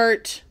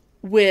start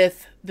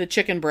with the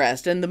chicken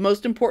breast. And the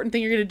most important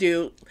thing you're going to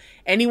do,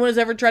 anyone who's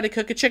ever tried to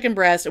cook a chicken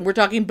breast, and we're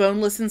talking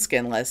boneless and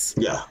skinless.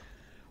 Yeah.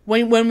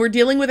 When we're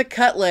dealing with a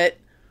cutlet,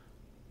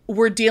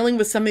 we're dealing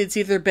with something that's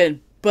either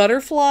been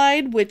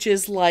butterflied, which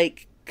is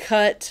like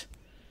cut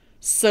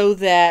so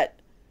that,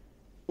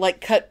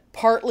 like cut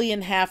partly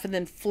in half and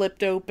then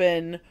flipped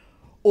open,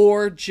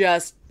 or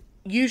just,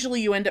 usually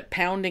you end up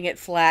pounding it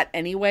flat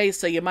anyway,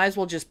 so you might as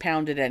well just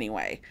pound it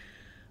anyway.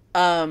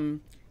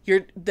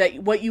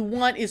 What you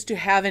want is to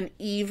have an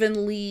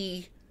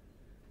evenly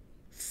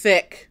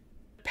thick,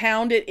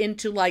 pound it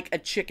into like a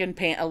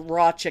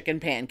raw chicken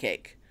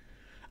pancake.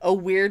 A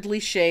weirdly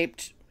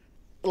shaped,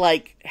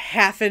 like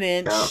half an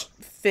inch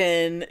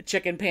thin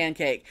chicken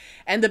pancake.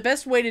 And the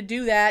best way to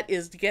do that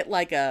is to get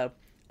like a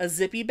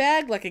zippy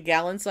bag, like a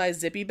gallon-sized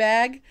zippy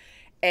bag,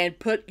 and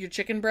put your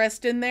chicken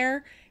breast in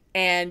there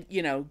and,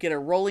 get a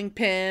rolling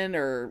pin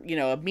or,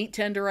 a meat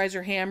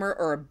tenderizer hammer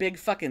or a big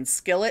fucking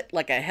skillet,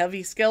 like a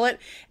heavy skillet,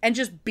 and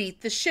just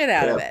beat the shit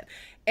out of it.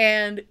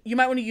 And you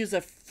might want to use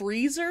a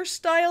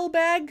freezer-style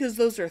bag because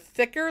those are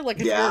thicker.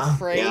 Like if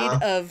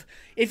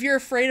you're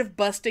afraid of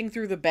busting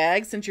through the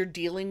bag since you're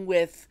dealing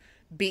with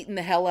beating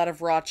the hell out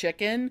of raw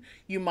chicken,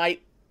 you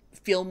might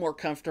feel more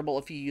comfortable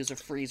if you use a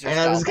freezer-style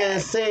bag. And I was going to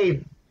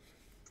say,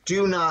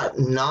 do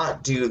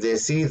not do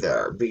this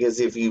either, because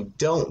if you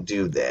don't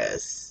do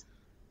this,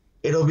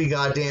 it'll be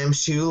goddamn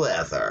shoe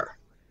leather.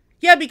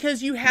 Yeah,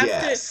 because you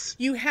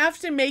have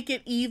to make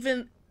it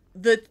even,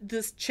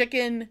 this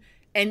chicken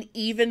an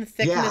even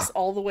thickness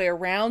all the way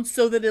around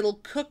so that it'll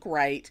cook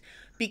right.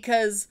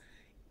 Because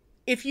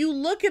if you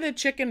look at a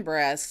chicken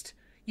breast,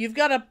 you've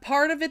got a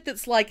part of it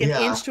that's like an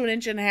inch to an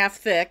inch and a half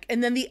thick,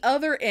 and then the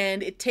other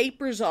end, it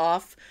tapers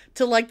off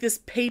to like this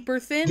paper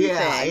thin thing.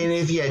 Yeah, and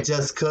if you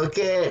just cook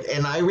it,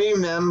 and I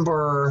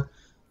remember,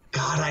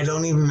 God, I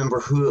don't even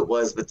remember who it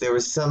was, but there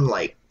was some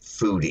like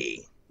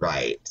foodie,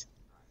 right?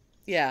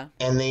 Yeah.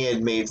 And they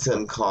had made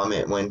some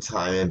comment one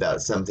time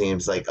about something. It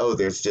was like, oh,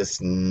 there's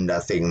just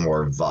nothing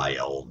more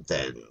vile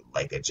than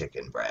like a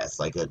chicken breast,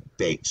 like a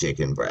baked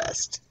chicken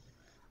breast.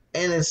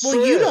 And it's Well,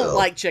 true. you don't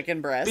like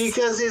chicken breasts.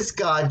 Because it's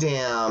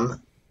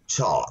goddamn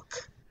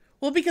chalk.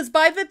 Well, because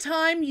by the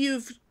time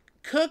you've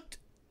cooked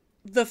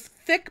the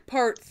thick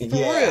part through,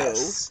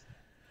 Yes.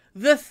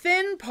 the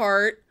thin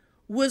part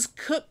was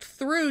cooked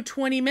through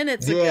 20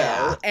 minutes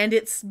Yeah. ago, and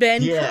it's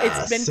been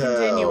So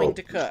continuing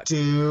to cook.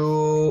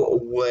 do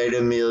what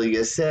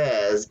Amelia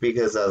says,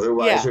 because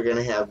otherwise you're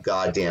gonna have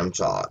goddamn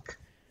chalk.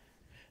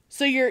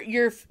 So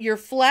you're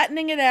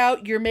flattening it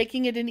out, you're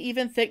making it an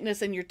even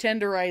thickness, and you're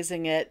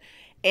tenderizing it,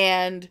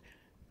 and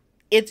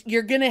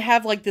you're gonna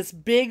have like this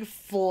big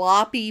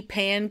floppy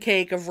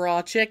pancake of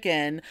raw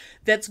chicken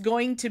that's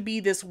going to be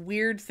this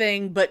weird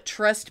thing, but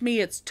trust me,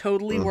 it's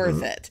totally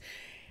worth it.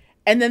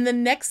 And then the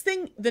next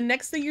thing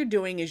you're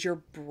doing is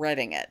you're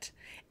breading it.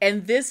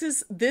 And this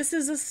is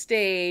a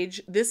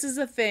stage, this is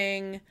a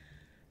thing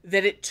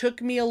that it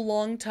took me a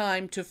long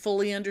time to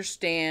fully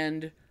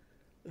understand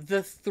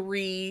the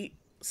 3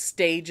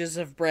 stages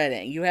of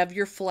breading. You have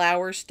your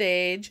flour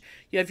stage,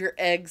 you have your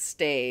egg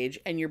stage,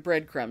 and your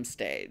breadcrumb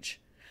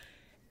stage.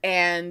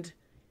 And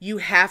you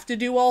have to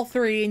do all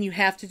 3, and you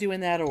have to do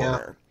in that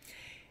order.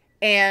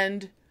 Yeah.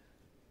 And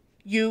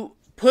you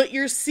put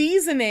your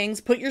seasonings,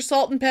 put your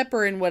salt and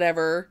pepper and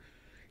whatever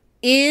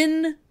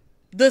in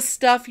the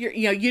stuff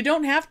you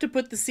don't have to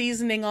put the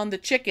seasoning on the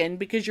chicken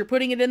because you're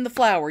putting it in the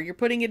flour, you're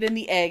putting it in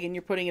the egg, and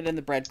you're putting it in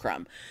the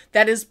breadcrumb.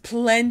 That is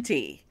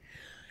plenty.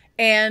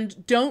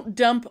 And don't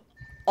dump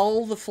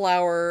all the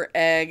flour,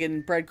 egg,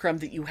 and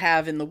breadcrumb that you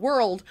have in the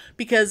world,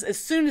 because as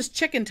soon as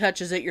chicken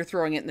touches it, you're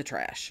throwing it in the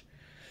trash.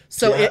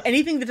 So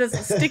anything that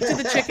doesn't stick to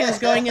the chicken is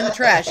going in the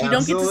trash. You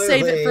don't get to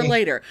save it for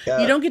later. Yeah.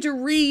 You don't get to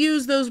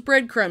reuse those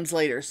breadcrumbs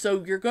later.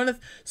 So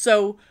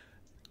so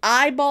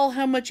eyeball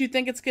how much you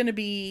think it's going to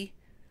be,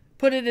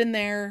 put it in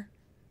there,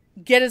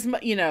 get as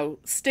much,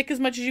 stick as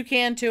much as you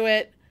can to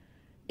it.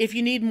 If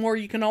you need more,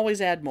 you can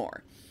always add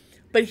more.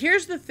 But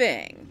here's the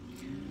thing.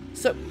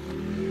 So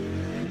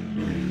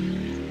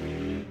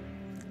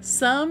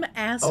some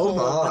asshole.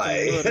 Oh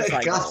my!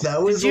 God,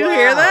 that was. Did you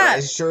hear that? I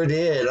sure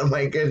did. Oh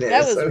my goodness!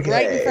 That was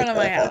right in front of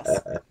my house.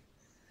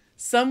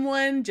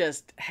 Someone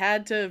just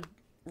had to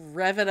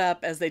rev it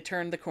up as they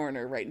turned the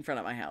corner right in front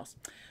of my house.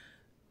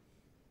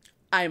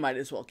 I might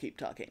as well keep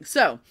talking.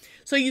 So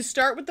you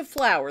start with the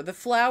flour. The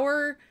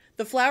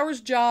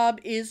flour's job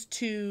is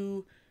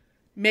to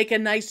make a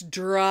nice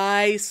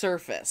dry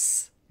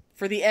surface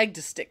for the egg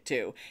to stick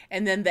to,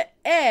 and then the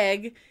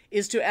egg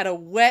is to add a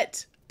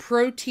wet,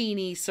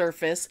 proteiny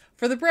surface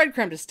for the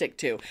breadcrumb to stick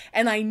to.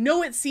 And I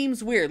know it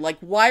seems weird, like,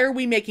 why are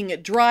we making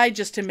it dry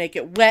just to make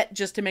it wet,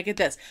 just to make it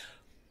this?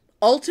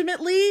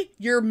 Ultimately,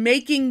 you're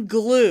making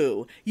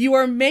glue. You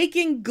are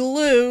making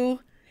glue,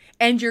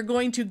 and you're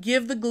going to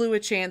give the glue a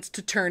chance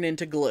to turn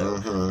into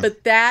glue.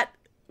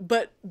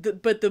 But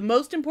the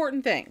most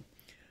important thing,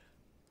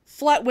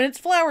 when it's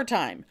flour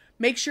time,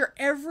 make sure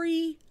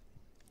every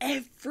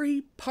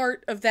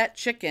part of that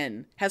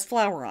chicken has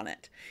flour on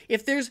it.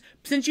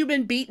 Since you've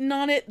been beaten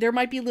on it, there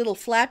might be little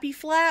flappy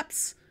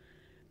flaps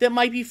that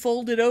might be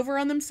folded over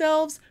on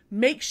themselves.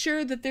 Make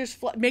sure that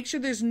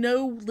there's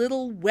no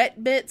little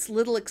wet bits,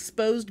 little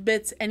exposed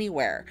bits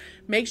anywhere.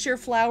 Make sure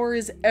flour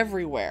is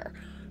everywhere.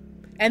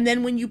 And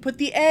then when you put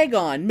the egg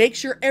on, make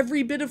sure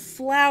every bit of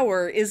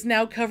flour is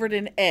now covered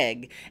in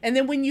egg. And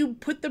then when you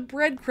put the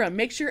breadcrumb,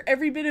 make sure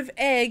every bit of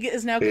egg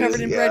is now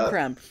covered in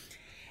breadcrumb.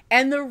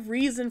 And the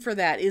reason for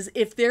that is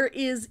if there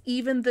is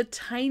even the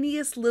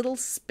tiniest little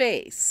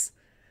space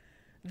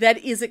that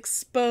is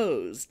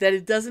exposed, that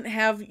it doesn't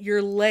have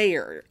your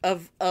layer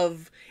of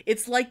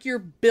it's like you're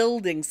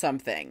building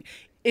something.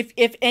 If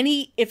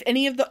any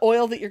of the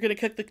oil that you're going to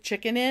cook the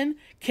chicken in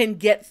can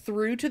get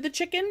through to the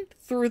chicken,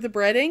 through the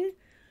breading,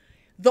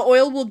 the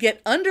oil will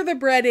get under the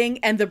breading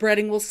and the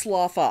breading will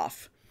slough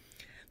off.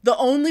 The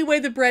only way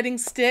the breading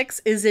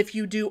sticks is if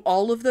you do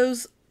all of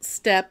those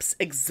steps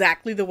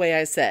exactly the way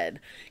I said.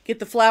 Get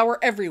the flour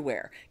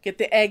everywhere, get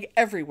the egg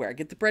everywhere,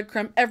 get the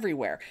breadcrumb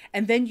everywhere,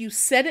 and then you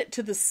set it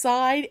to the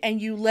side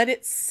and you let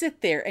it sit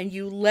there and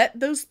you let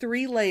those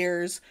 3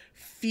 layers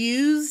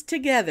fuse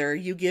together.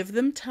 You give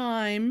them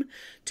time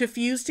to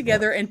fuse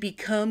together and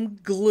become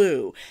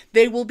glue.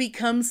 They will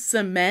become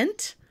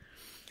cement,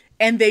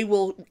 and they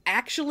will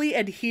actually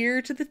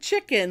adhere to the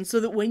chicken so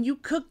that when you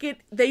cook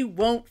it, they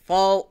won't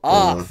fall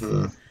off.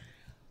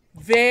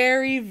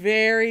 Very,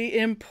 very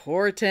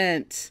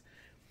important.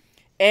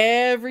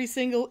 And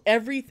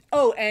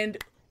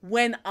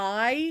when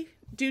I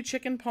do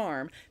chicken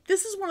parm,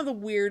 this is one of the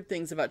weird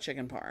things about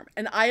chicken parm.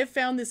 And I have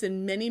found this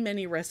in many,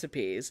 many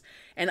recipes,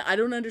 and I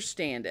don't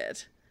understand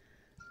it.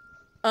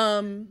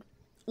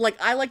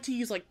 Like, I like to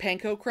use, like,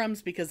 panko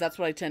crumbs because that's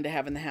what I tend to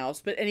have in the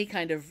house. But any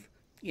kind of,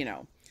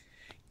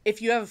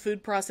 if you have a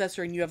food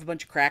processor and you have a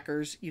bunch of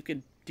crackers, you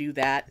could do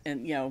that.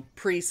 And,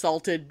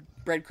 pre-salted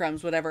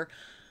breadcrumbs, whatever.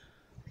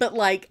 But,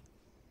 like,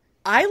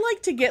 I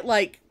like to get,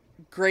 like,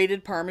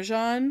 grated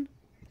Parmesan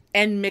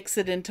and mix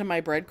it into my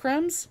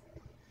breadcrumbs.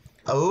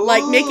 Oh,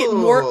 like make it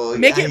more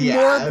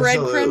yeah,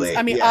 breadcrumbs. absolutely.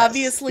 I mean, Yes,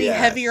 obviously yes.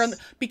 heavier on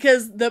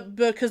because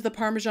the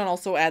Parmesan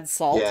also adds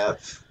salt.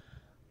 Yep.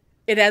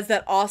 It adds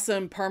that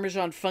awesome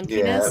Parmesan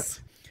funkiness.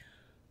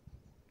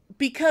 Yep.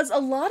 Because a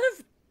lot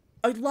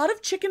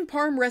of chicken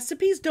parm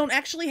recipes don't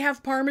actually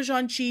have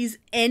Parmesan cheese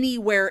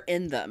anywhere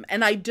in them,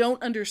 and I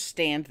don't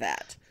understand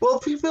that. Well,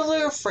 people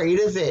are afraid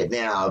of it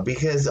now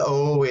because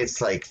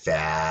it's like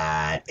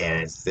fat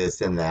and it's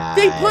this and that.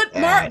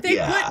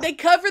 They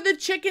cover the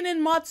chicken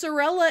in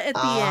mozzarella at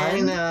the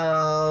end. I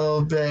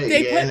know, but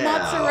they put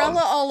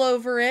mozzarella all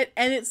over it,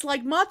 and it's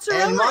like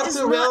mozzarella is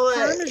not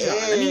Parmesan.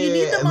 I mean, you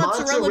need the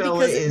mozzarella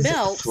because it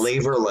melts.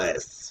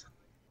 Flavorless.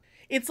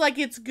 It's like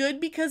it's good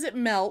because it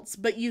melts,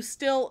 but you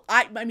still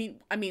I mean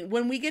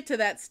when we get to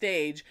that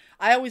stage,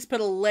 I always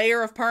put a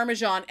layer of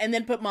Parmesan and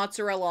then put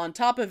mozzarella on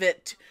top of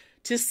it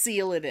to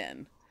seal it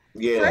in.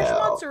 Yeah. Fresh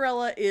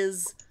mozzarella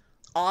is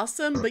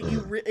awesome, but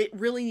it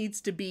really needs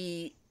to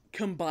be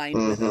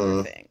combined with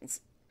other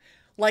things.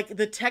 Like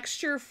the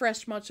texture of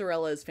fresh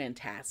mozzarella is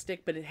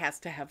fantastic, but it has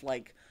to have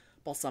like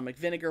balsamic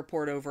vinegar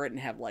poured over it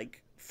and have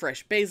like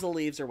fresh basil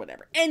leaves or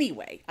whatever.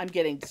 Anyway, I'm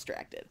getting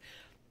distracted.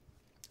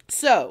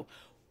 So,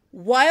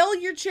 while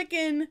your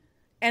chicken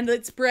and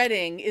its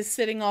breading is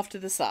sitting off to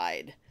the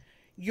side,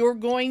 you're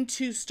going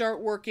to start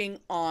working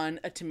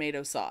on a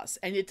tomato sauce.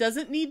 And it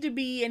doesn't need to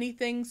be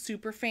anything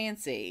super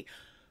fancy,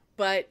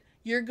 but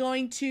you're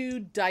going to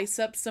dice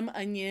up some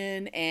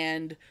onion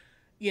and,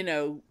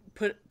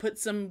 put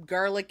some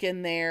garlic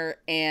in there.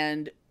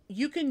 And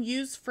you can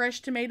use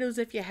fresh tomatoes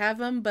if you have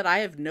them, but I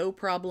have no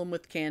problem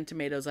with canned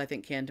tomatoes. I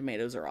think canned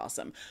tomatoes are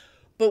awesome.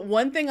 But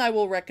one thing I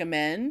will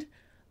recommend,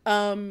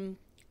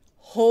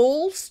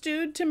 whole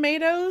stewed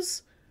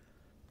tomatoes,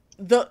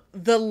 the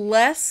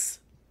less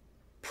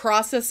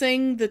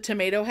processing the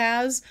tomato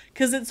has,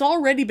 because it's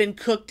already been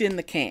cooked in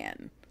the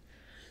can.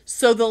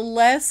 So the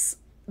less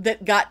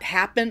that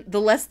happened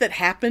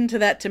to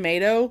that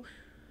tomato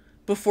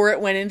before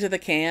it went into the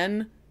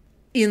can,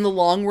 in the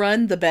long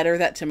run, the better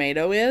that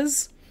tomato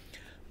is.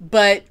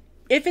 But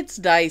if it's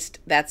diced,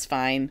 that's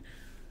fine,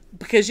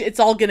 because it's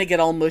all going to get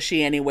all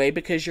mushy anyway,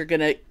 because you're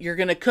going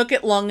to cook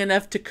it long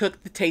enough to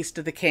cook the taste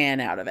of the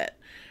can out of it.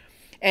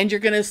 And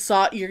you're going to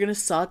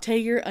saute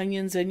your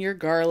onions and your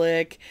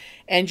garlic,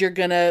 and you're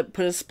going to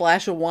put a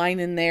splash of wine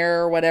in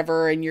there or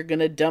whatever, and you're going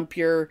to dump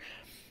you're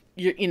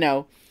going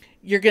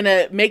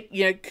to make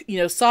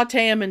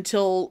saute them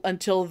until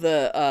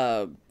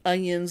the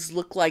onions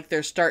look like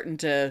they're starting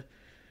to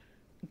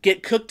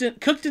get cooked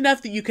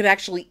enough that you could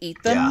actually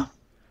eat them. Yeah.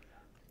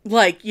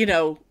 Like,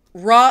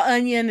 raw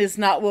onion is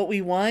not what we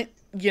want.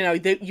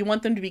 You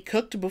want them to be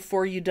cooked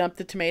before you dump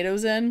the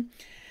tomatoes in.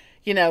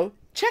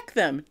 Check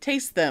them,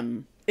 taste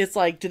them. It's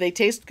like, do they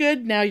taste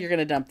good? Now you're going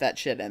to dump that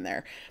shit in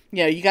there.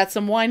 You got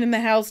some wine in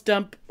the house,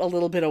 dump a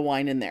little bit of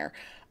wine in there.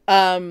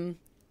 And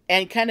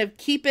kind of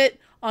keep it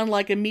on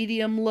like a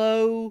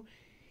medium-low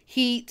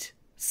heat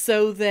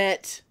so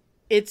that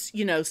it's,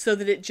 so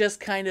that it just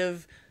kind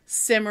of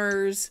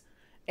simmers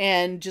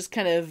and just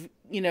kind of,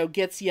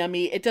 gets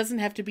yummy. It doesn't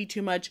have to be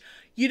too much.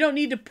 You don't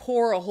need to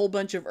pour a whole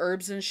bunch of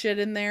herbs and shit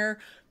in there,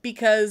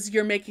 because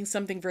you're making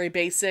something very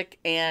basic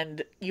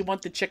and you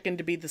want the chicken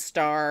to be the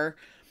star.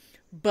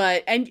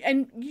 But,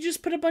 and you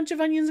just put a bunch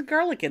of onions and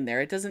garlic in there.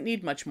 It doesn't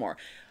need much more.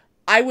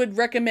 I would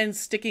recommend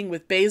sticking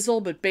with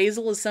basil, but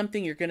basil is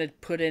something you're going to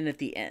put in at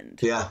the end.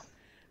 Yeah.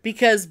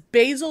 Because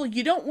basil,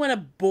 you don't want to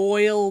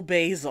boil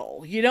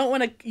basil. You don't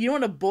want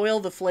to boil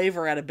the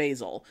flavor out of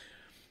basil.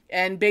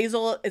 And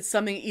basil is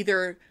something,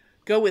 either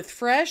go with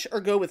fresh or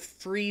go with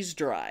freeze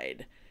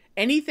dried.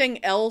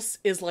 Anything else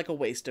is like a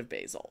waste of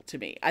basil to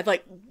me. I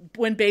like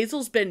when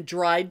basil's been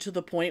dried to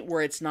the point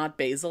where it's not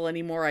basil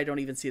anymore. I don't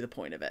even see the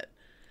point of it.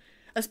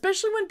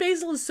 Especially when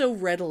basil is so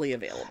readily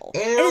available.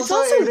 And it's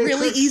also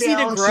really easy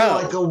to grow.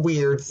 To like a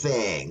weird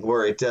thing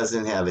where it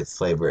doesn't have its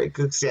flavor. It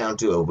cooks down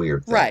to a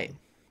weird thing. Right.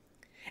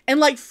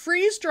 And like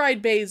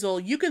freeze-dried basil,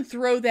 you can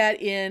throw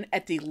that in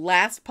at the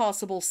last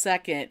possible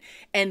second,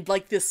 and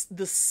like the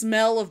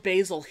smell of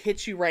basil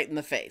hits you right in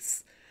the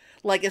face.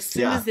 Like as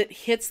soon as it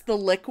hits the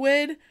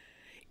liquid,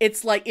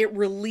 it's like it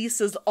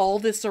releases all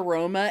this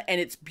aroma,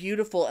 and it's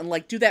beautiful. And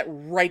like do that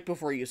right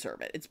before you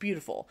serve it. It's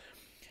beautiful.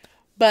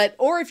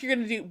 Or if you're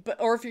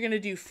gonna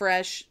do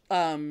fresh,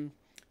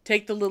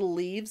 take the little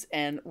leaves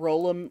and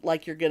roll them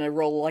like you're gonna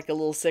roll like a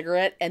little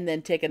cigarette, and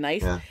then take a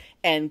knife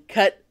and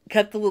cut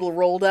the little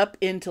rolled up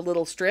into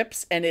little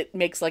strips, and it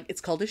makes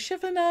it's called a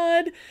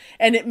chiffonade,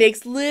 and it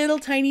makes little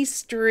tiny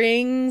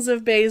strings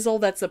of basil.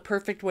 That's a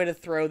perfect way to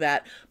throw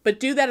that. But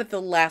do that at the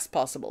last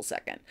possible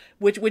second,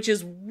 which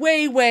is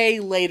way, way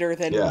later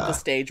than the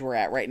stage we're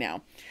at right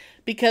now.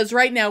 Because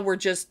right now we're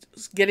just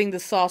getting the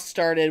sauce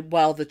started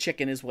while the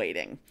chicken is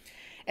waiting.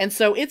 And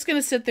so it's going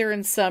to sit there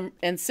and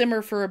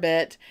simmer for a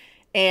bit.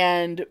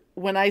 And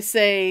when I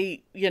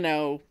say,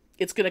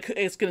 it's going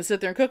to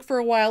sit there and cook for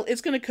a while,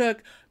 it's going to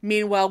cook.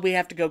 Meanwhile, we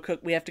have to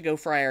go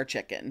fry our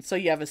chicken. So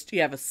you have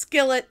a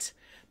skillet,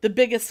 the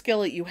biggest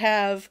skillet you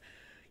have.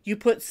 You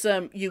put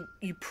some, you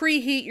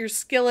preheat your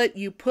skillet,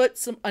 you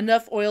put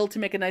enough oil to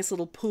make a nice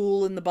little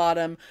pool in the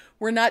bottom.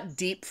 We're not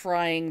deep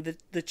frying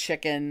the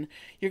chicken.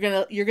 You're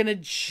gonna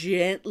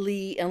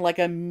gently, and like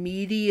a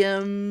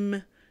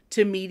medium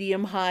to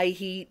medium high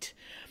heat,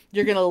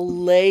 you're gonna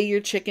lay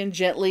your chicken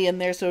gently in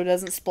there so it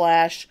doesn't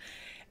splash.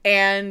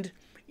 And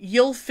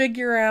you'll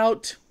figure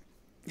out,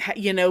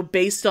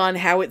 based on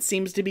how it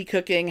seems to be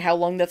cooking, how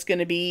long that's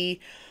gonna be.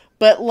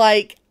 But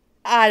like,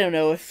 I don't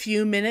know, a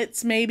few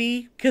minutes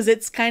maybe, because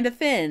it's kind of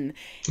thin.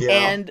 Yeah.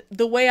 And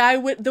the way I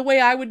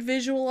would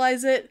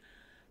visualize it,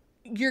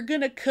 you're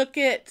gonna cook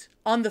it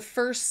on the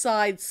first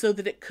side so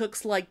that it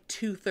cooks like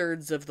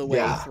 2/3 of the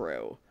way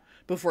through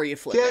before you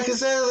flip it. Yeah,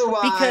 because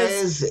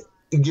otherwise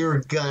you're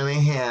gonna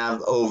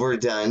have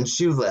overdone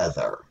shoe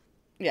leather.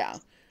 Yeah.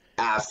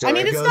 After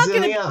it goes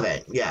in the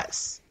oven,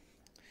 yes.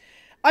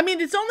 I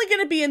mean, it's only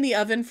gonna be in the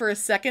oven for a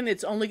second.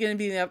 It's only gonna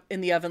be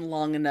in the oven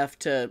long enough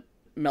to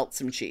melt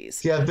some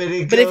cheese. Yeah, but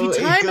if you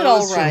time it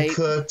all right,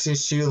 from cooked to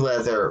shoe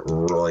leather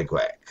really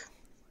quick.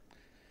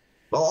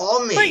 Well,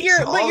 all meat,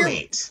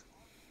 meat.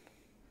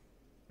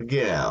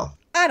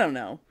 I don't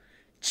know.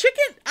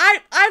 Chicken.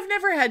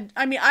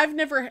 I've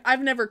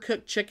never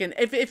cooked chicken.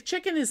 If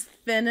chicken is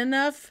thin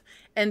enough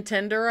and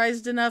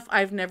tenderized enough,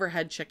 I've never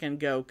had chicken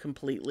go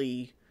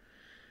completely.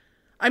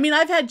 I mean,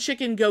 I've had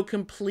chicken go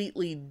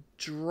completely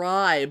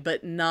dry,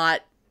 but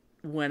not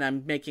when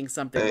I'm making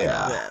something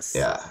like this.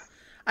 Yeah.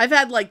 I've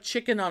had like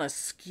chicken on a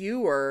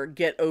skewer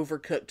get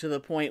overcooked to the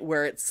point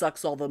where it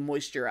sucks all the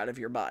moisture out of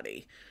your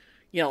body.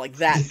 Like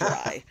that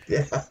dry.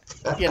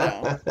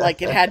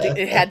 Like it had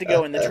to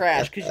go in the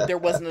trash because there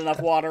wasn't enough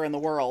water in the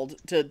world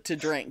to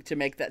drink to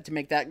make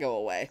that go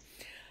away.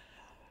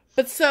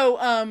 But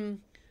so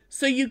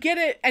you get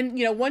it, and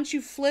once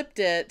you flipped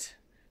it,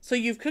 so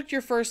you've cooked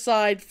your first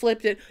side,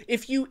 flipped it.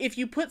 If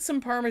you put some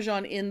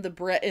Parmesan in the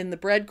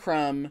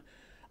breadcrumb,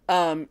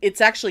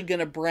 it's actually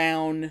gonna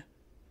brown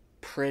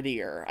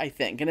prettier, I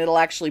think, and it'll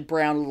actually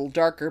brown a little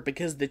darker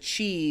because the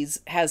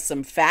cheese has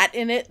some fat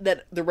in it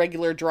that the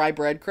regular dry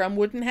breadcrumb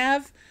wouldn't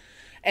have.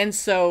 And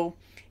so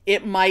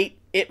it might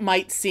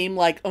seem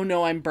like, oh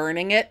no, I'm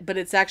burning it, but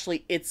it's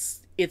actually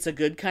it's a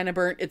good kind of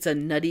burnt. It's a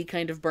nutty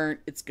kind of burnt.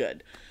 It's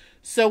good.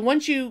 So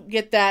once you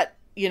get that,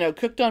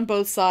 cooked on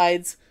both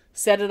sides,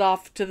 set it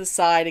off to the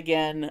side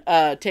again,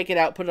 take it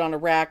out, put it on a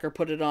rack, or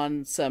put it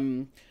on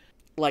some,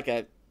 like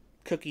a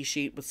cookie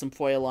sheet with some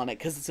foil on it,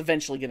 because it's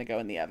eventually going to go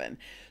in the oven.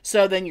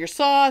 So then your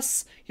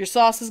sauce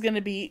is going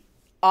to be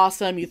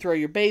awesome. You throw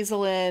your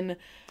basil in,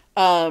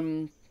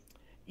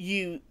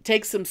 you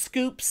take some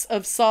scoops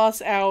of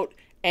sauce out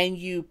and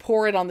you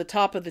pour it on the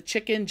top of the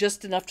chicken,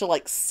 just enough to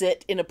like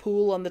sit in a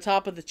pool on the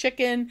top of the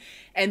chicken,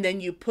 and then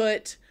you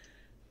put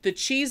the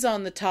cheese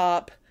on the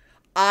top.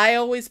 I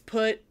always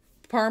put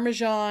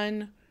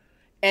Parmesan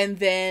and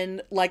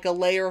then like a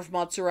layer of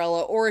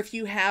mozzarella, or if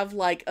you have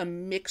like a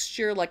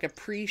mixture, like a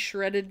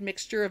pre-shredded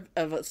mixture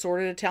of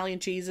assorted Italian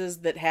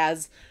cheeses that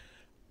has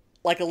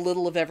like a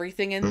little of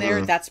everything in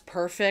there, that's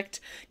perfect.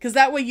 Because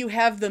that way you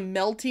have the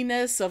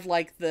meltiness of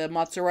like the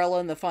mozzarella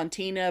and the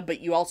fontina,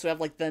 but you also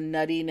have like the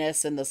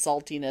nuttiness and the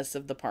saltiness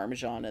of the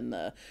Parmesan and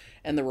the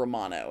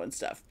Romano and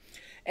stuff.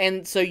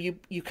 And so you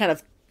kind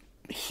of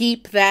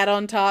heap that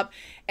on top,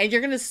 and you're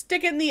going to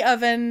stick it in the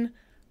oven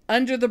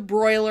under the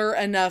broiler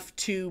enough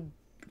to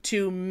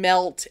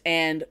melt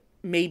and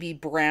maybe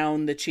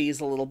brown the cheese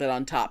a little bit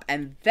on top.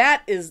 And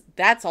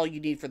that's all you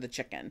need for the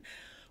chicken.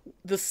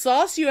 The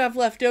sauce you have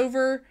left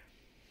over,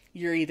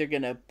 you're either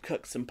going to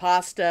cook some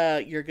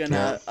pasta, you're going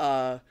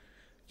to,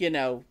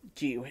 do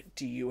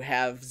you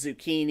have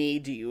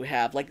zucchini? Do you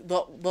have, like,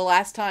 the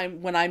last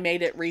time when I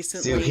made it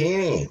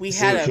recently, we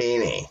had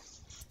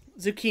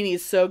zucchini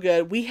is so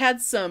good. We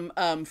had some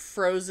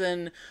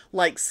frozen,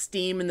 like,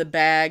 steam in the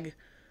bag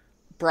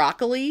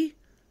broccoli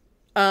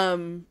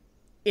in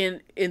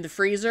the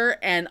freezer,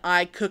 and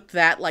I cooked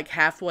that like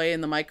halfway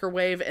in the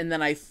microwave, and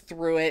then I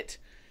threw it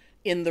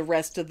in the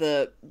rest of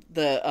the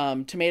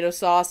tomato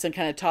sauce and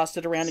kind of tossed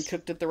it around and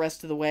cooked it the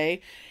rest of the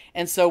way.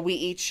 And so we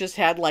each just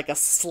had like a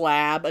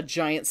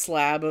giant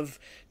slab of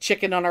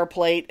chicken on our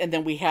plate, and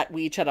then we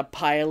each had a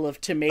pile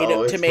of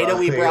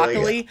tomatoey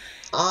broccoli.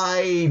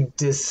 I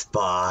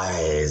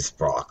despise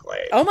broccoli.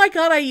 Oh my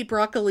god, I eat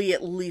broccoli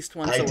at least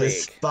once a week. I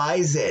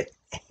despise it.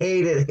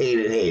 Hate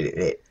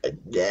it.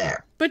 Yeah.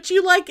 But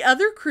you like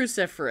other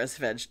cruciferous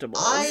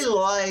vegetables. I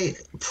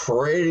like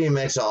pretty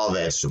much all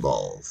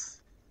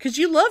vegetables. Because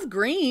you love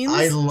greens.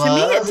 I love To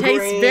me, it tastes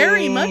greens.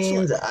 very much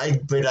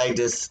like... But I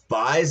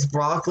despise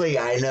broccoli.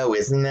 I know,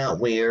 isn't that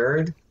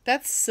weird?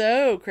 That's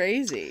so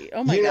crazy.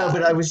 Oh my god.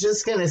 But I was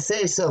just going to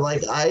say,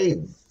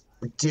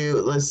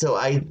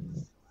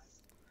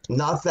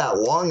 not that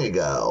long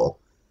ago,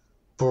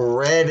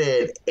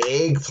 breaded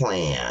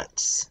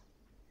eggplants.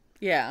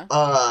 Yeah.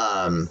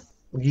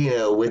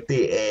 With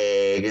the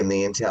egg and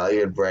the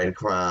Italian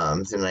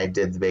breadcrumbs, and I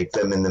did bake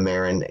them in the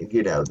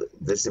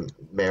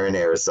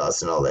marinara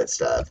sauce and all that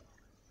stuff.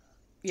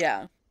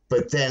 Yeah.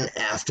 But then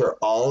after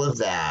all of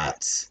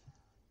that,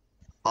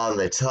 on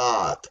the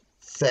top,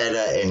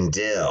 feta and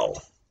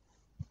dill.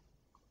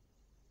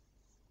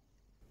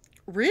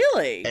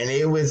 Really? And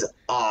it was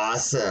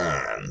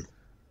awesome.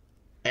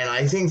 And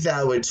I think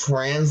that would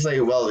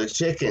translate well to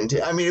chicken,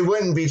 too. I mean, it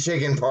wouldn't be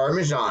chicken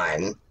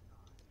parmesan,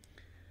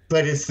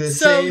 but it's the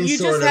same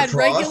sort of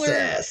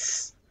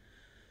process.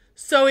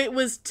 So it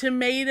was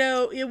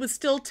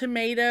still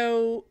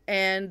tomato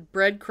and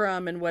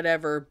breadcrumb and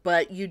whatever,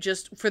 but you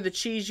just, for the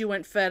cheese you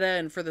went feta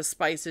and for the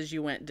spices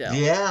you went dill.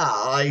 Yeah,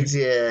 I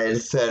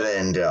did feta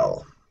and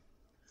dill.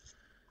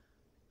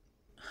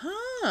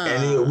 Huh.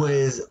 And it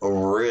was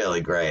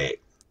really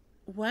great.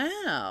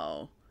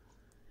 Wow.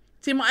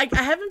 See, I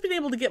haven't been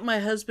able to get my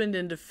husband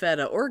into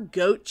feta or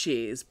goat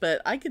cheese,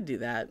 but I could do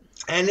that.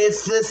 And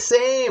it's the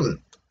same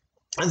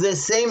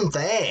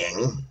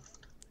thing.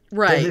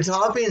 Right. But the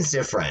topping's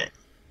different.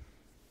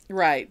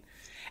 Right.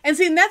 And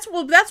see, that's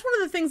one of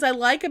the things I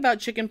like about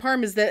chicken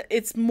parm is that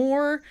it's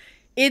more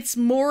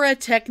a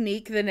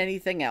technique than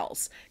anything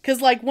else.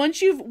 Cuz like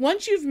once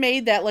you've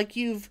made that, like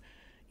you've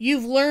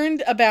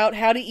learned about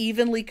how to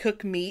evenly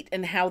cook meat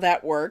and how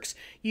that works.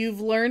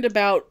 You've learned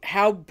about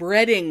how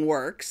breading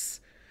works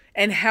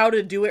and how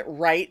to do it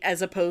right,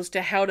 as opposed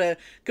to how to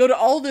go to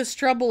all this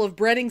trouble of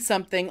breading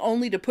something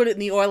only to put it in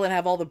the oil and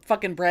have all the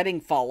fucking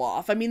breading fall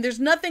off. I mean, there's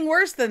nothing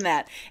worse than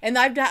that. And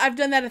I've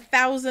done that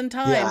 1,000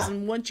 times. Yeah.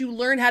 And once you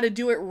learn how to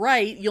do it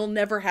right, you'll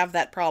never have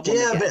that problem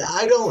again. But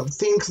I don't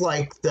think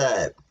like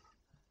the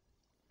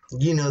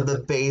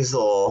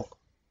basil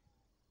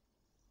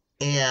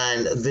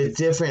and the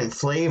different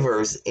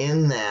flavors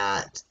in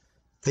that,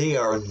 they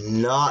are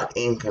not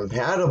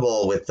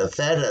incompatible with the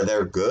feta.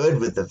 They're good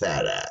with the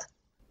feta.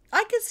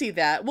 I can see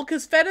that. Well,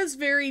 because feta's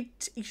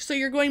so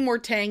you're going more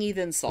tangy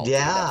than salty.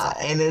 Yeah,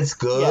 and it's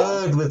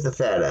good with the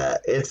feta.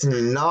 It's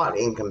not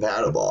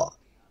incompatible.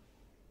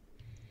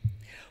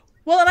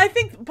 Well, and I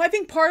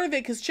think part of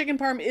it, because chicken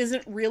parm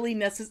isn't really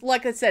necessary.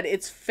 Like I said,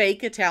 it's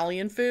fake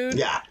Italian food.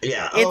 Yeah.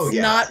 It's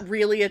not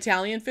really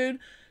Italian food.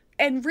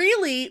 And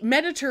really,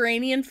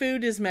 Mediterranean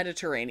food is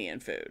Mediterranean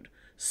food.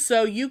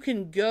 So you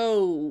can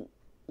go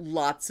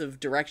lots of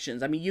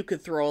directions. I mean, you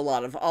could throw a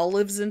lot of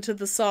olives into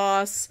the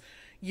sauce.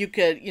 You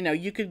could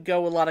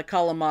go a lot of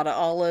Kalamata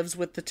olives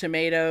with the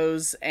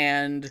tomatoes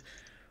and,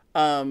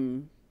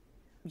 and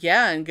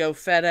go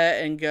feta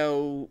and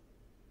go,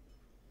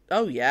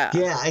 oh yeah.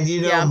 Yeah,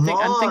 and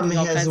Mom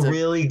has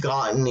really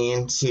gotten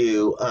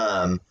into,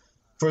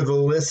 for the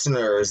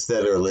listeners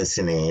that are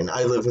listening,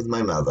 I live with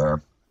my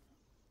mother.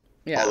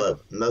 Yeah.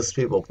 Although most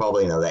people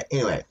probably know that.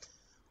 Anyway,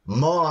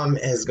 Mom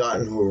has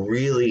gotten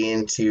really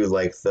into,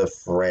 like, the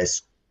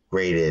fresh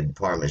grated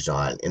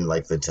Parmesan in,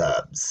 like, the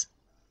tubs.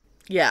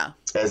 Yeah.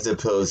 As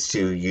opposed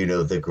to,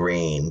 the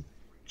green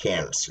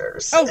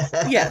canisters. Oh,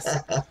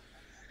 yes.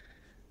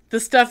 The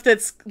stuff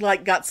that's,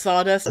 like, got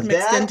sawdust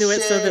mixed into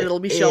it so that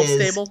it'll be shelf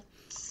stable.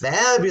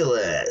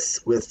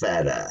 Fabulous with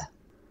feta.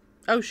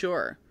 Oh,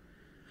 sure.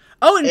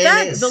 Oh, in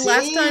fact, the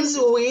last time... It seems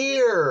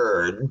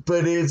weird,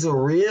 but it's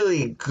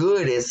really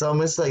good. It's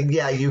almost like,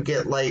 you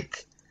get,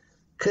 like...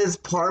 Because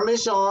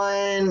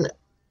Parmesan,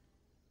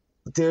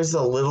 there's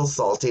a little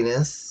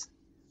saltiness,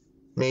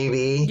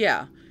 maybe.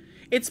 Yeah.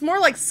 It's more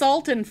like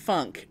salt and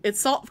funk.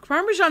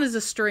 Parmesan is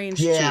a strange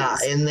cheese. Yeah,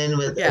 and then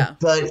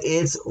but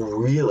it's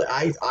really,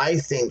 I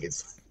think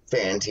it's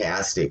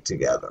fantastic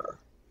together.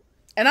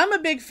 And I'm a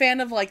big fan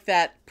of like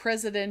that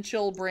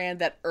presidential brand,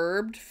 that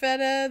herbed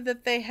feta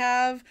that they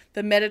have,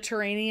 the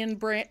Mediterranean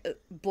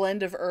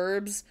blend of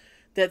herbs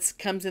that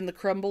comes in the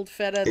crumbled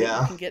feta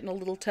that you can get in a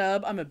little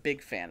tub. I'm a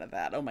big fan of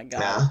that. Oh my God.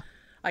 Yeah.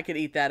 I could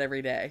eat that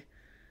every day.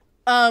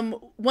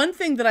 One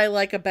thing that I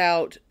like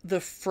about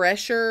the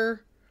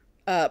fresher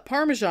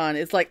Parmesan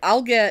is like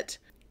I'll get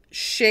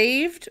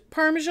shaved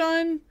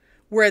Parmesan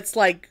where it's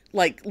like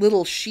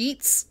little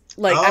sheets.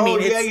 Like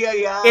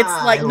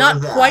it's like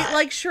not quite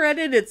like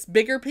shredded, it's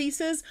bigger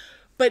pieces,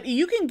 but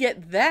you can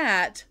get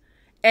that.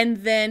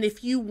 And then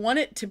if you want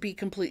it to be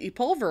completely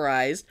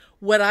pulverized,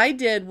 what I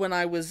did when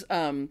I was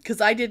because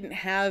I didn't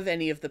have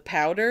any of the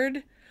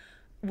powdered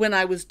when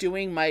I was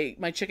doing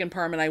my chicken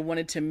parm and I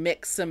wanted to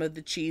mix some of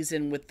the cheese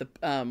in with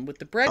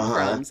the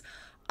breadcrumbs.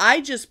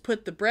 I just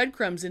put the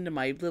breadcrumbs into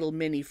my little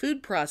mini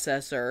food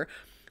processor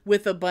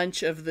with a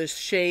bunch of the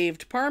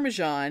shaved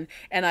Parmesan,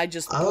 and I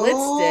just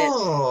blitzed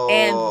it,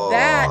 and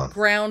that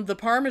ground the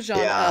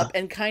Parmesan up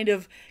and kind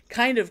of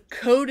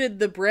coated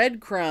the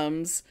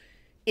breadcrumbs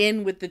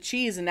in with the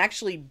cheese and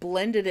actually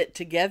blended it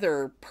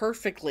together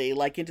perfectly,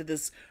 like into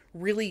this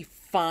really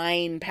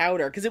fine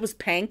powder, because it was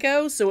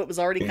panko, so it was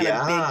already kind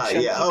of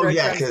big, chunky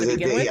breadcrumbs to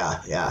begin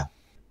with.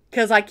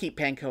 Because I keep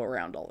panko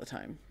around all the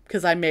time.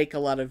 Because I make a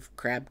lot of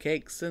crab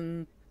cakes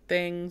and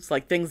things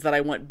that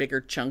I want bigger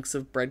chunks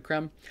of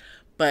breadcrumb.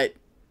 But,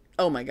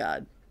 oh my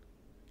God,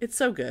 it's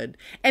so good.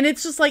 And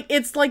it's just like,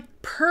 it's like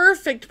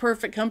perfect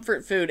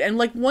comfort food. And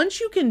like, once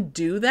you can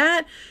do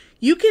that,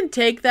 you can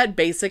take that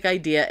basic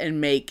idea and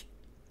make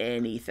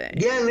anything.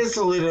 Yeah, and it's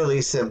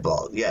literally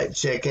simple. Yeah,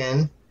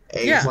 chicken,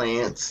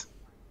 eggplants.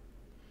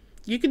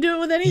 You can do it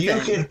with anything.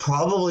 You could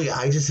probably,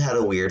 I just had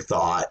a weird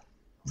thought,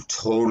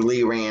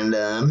 totally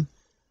random.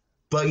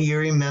 But you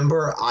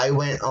remember I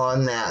went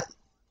on that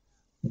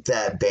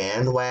that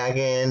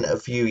bandwagon a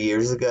few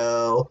years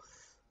ago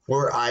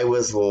where I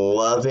was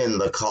loving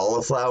the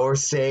cauliflower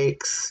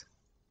steaks.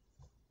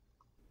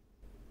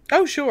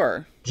 Oh,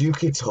 sure. You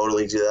could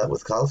totally do that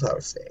with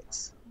cauliflower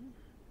steaks.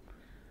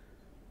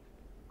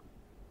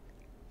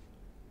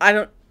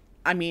 I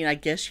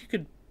guess you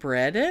could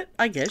bread it.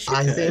 I guess you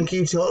could. I think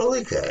you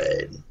totally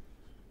could.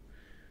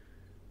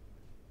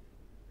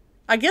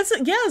 I guess,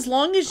 yeah, as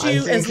long as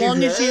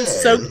you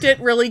soaked it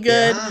really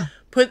good,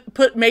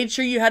 made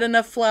sure you had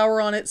enough flour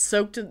on it,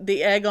 soaked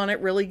the egg on it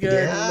really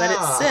good, and let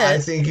it sit. I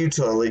think you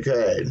totally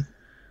could.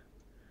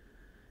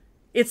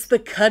 It's the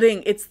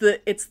cutting, it's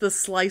the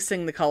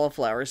slicing the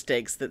cauliflower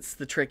steaks that's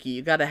the tricky.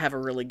 You got to have a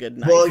really good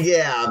knife. Well,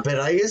 yeah, but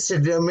I used to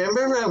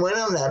remember when I went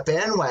on that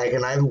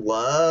bandwagon. I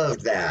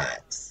loved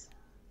that.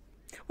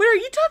 Wait, are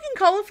you talking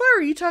cauliflower or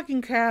are you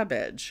talking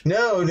cabbage?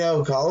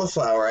 No,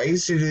 cauliflower. I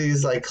used to do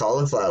these like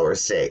cauliflower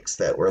steaks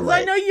that were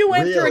like. I know you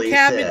went really through a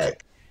cabbage.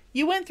 thick.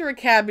 You went through a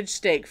cabbage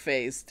steak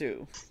phase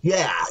too.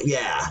 Yeah.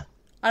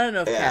 I don't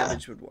know if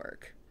cabbage would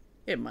work.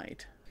 It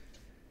might.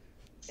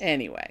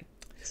 Anyway.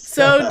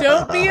 So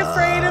don't be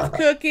afraid of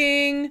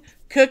cooking.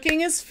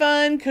 Cooking is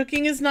fun.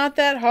 Cooking is not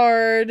that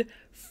hard.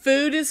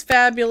 Food is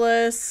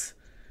fabulous.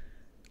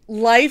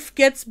 Life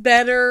gets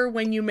better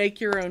when you make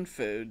your own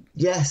food.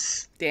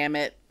 Yes. Damn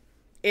it.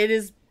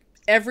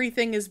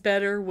 Everything is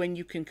better when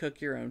you can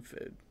cook your own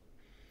food.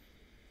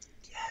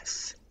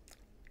 Yes.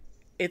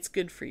 It's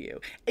good for you.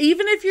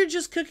 Even if you're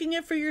just cooking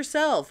it for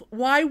yourself,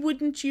 why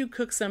wouldn't you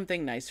cook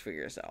something nice for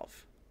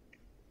yourself?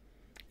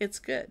 It's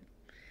good.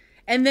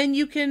 And then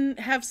you can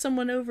have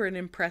someone over and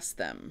impress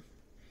them.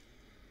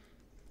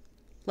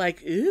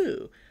 Like,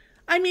 ooh.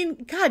 I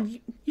mean, God,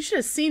 you should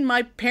have seen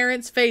my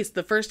parents' face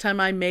the first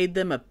time I made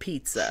them a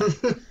pizza.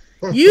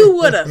 You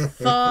would have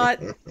thought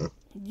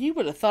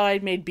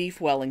I'd made beef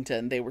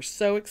Wellington. They were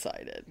so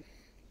excited.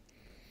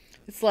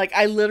 It's like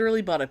I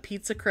literally bought a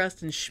pizza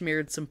crust and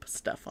smeared some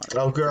stuff on it.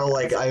 Oh, girl,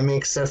 like I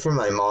make stuff for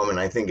my mom and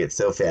I think it's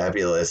so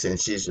fabulous, and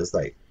she's just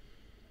like,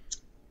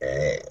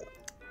 eh.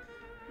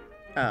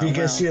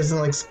 Because she doesn't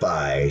like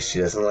spice, she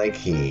doesn't like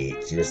heat,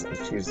 she's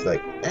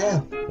like, eh.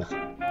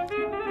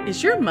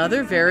 Is your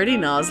mother Verity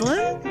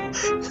Noslin?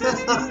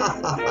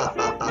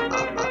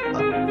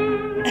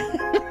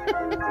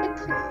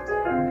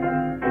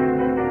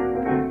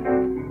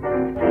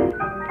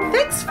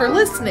 Thanks for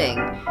listening.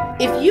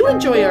 If you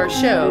enjoy our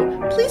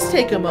show, please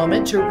take a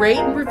moment to rate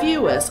and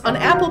review us on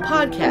Apple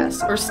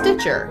Podcasts or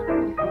Stitcher.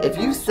 If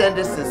you send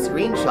us a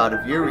screenshot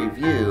of your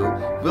review,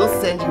 we'll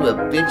send you a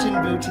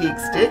Bitchin' Boutique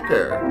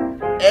sticker.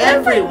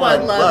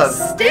 Everyone loves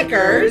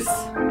stickers!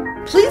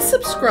 Please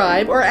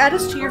subscribe or add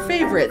us to your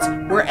favorites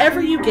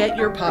wherever you get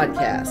your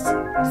podcasts.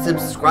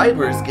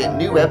 Subscribers get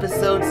new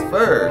episodes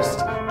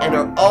first and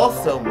are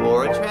also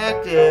more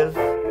attractive.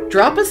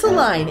 Drop us a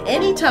line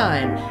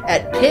anytime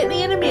at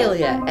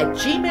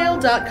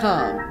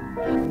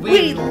PitneyAndAmelia@gmail.com.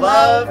 We'd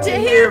love to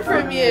hear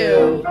from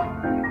you!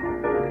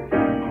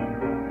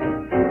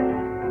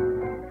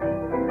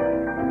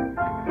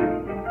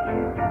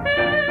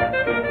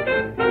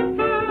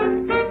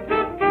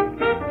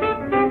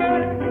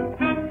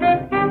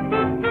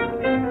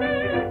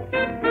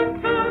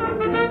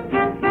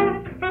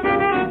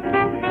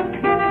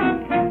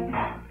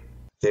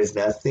 There's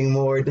nothing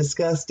more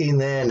disgusting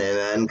than an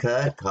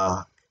uncut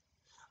cock.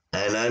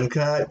 An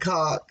uncut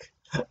cock.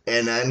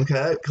 An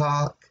uncut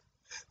cock.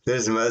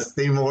 There's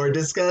nothing more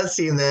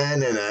disgusting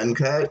than an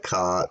uncut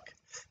cock.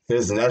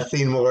 There's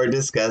nothing more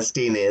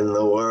disgusting in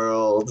the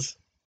world.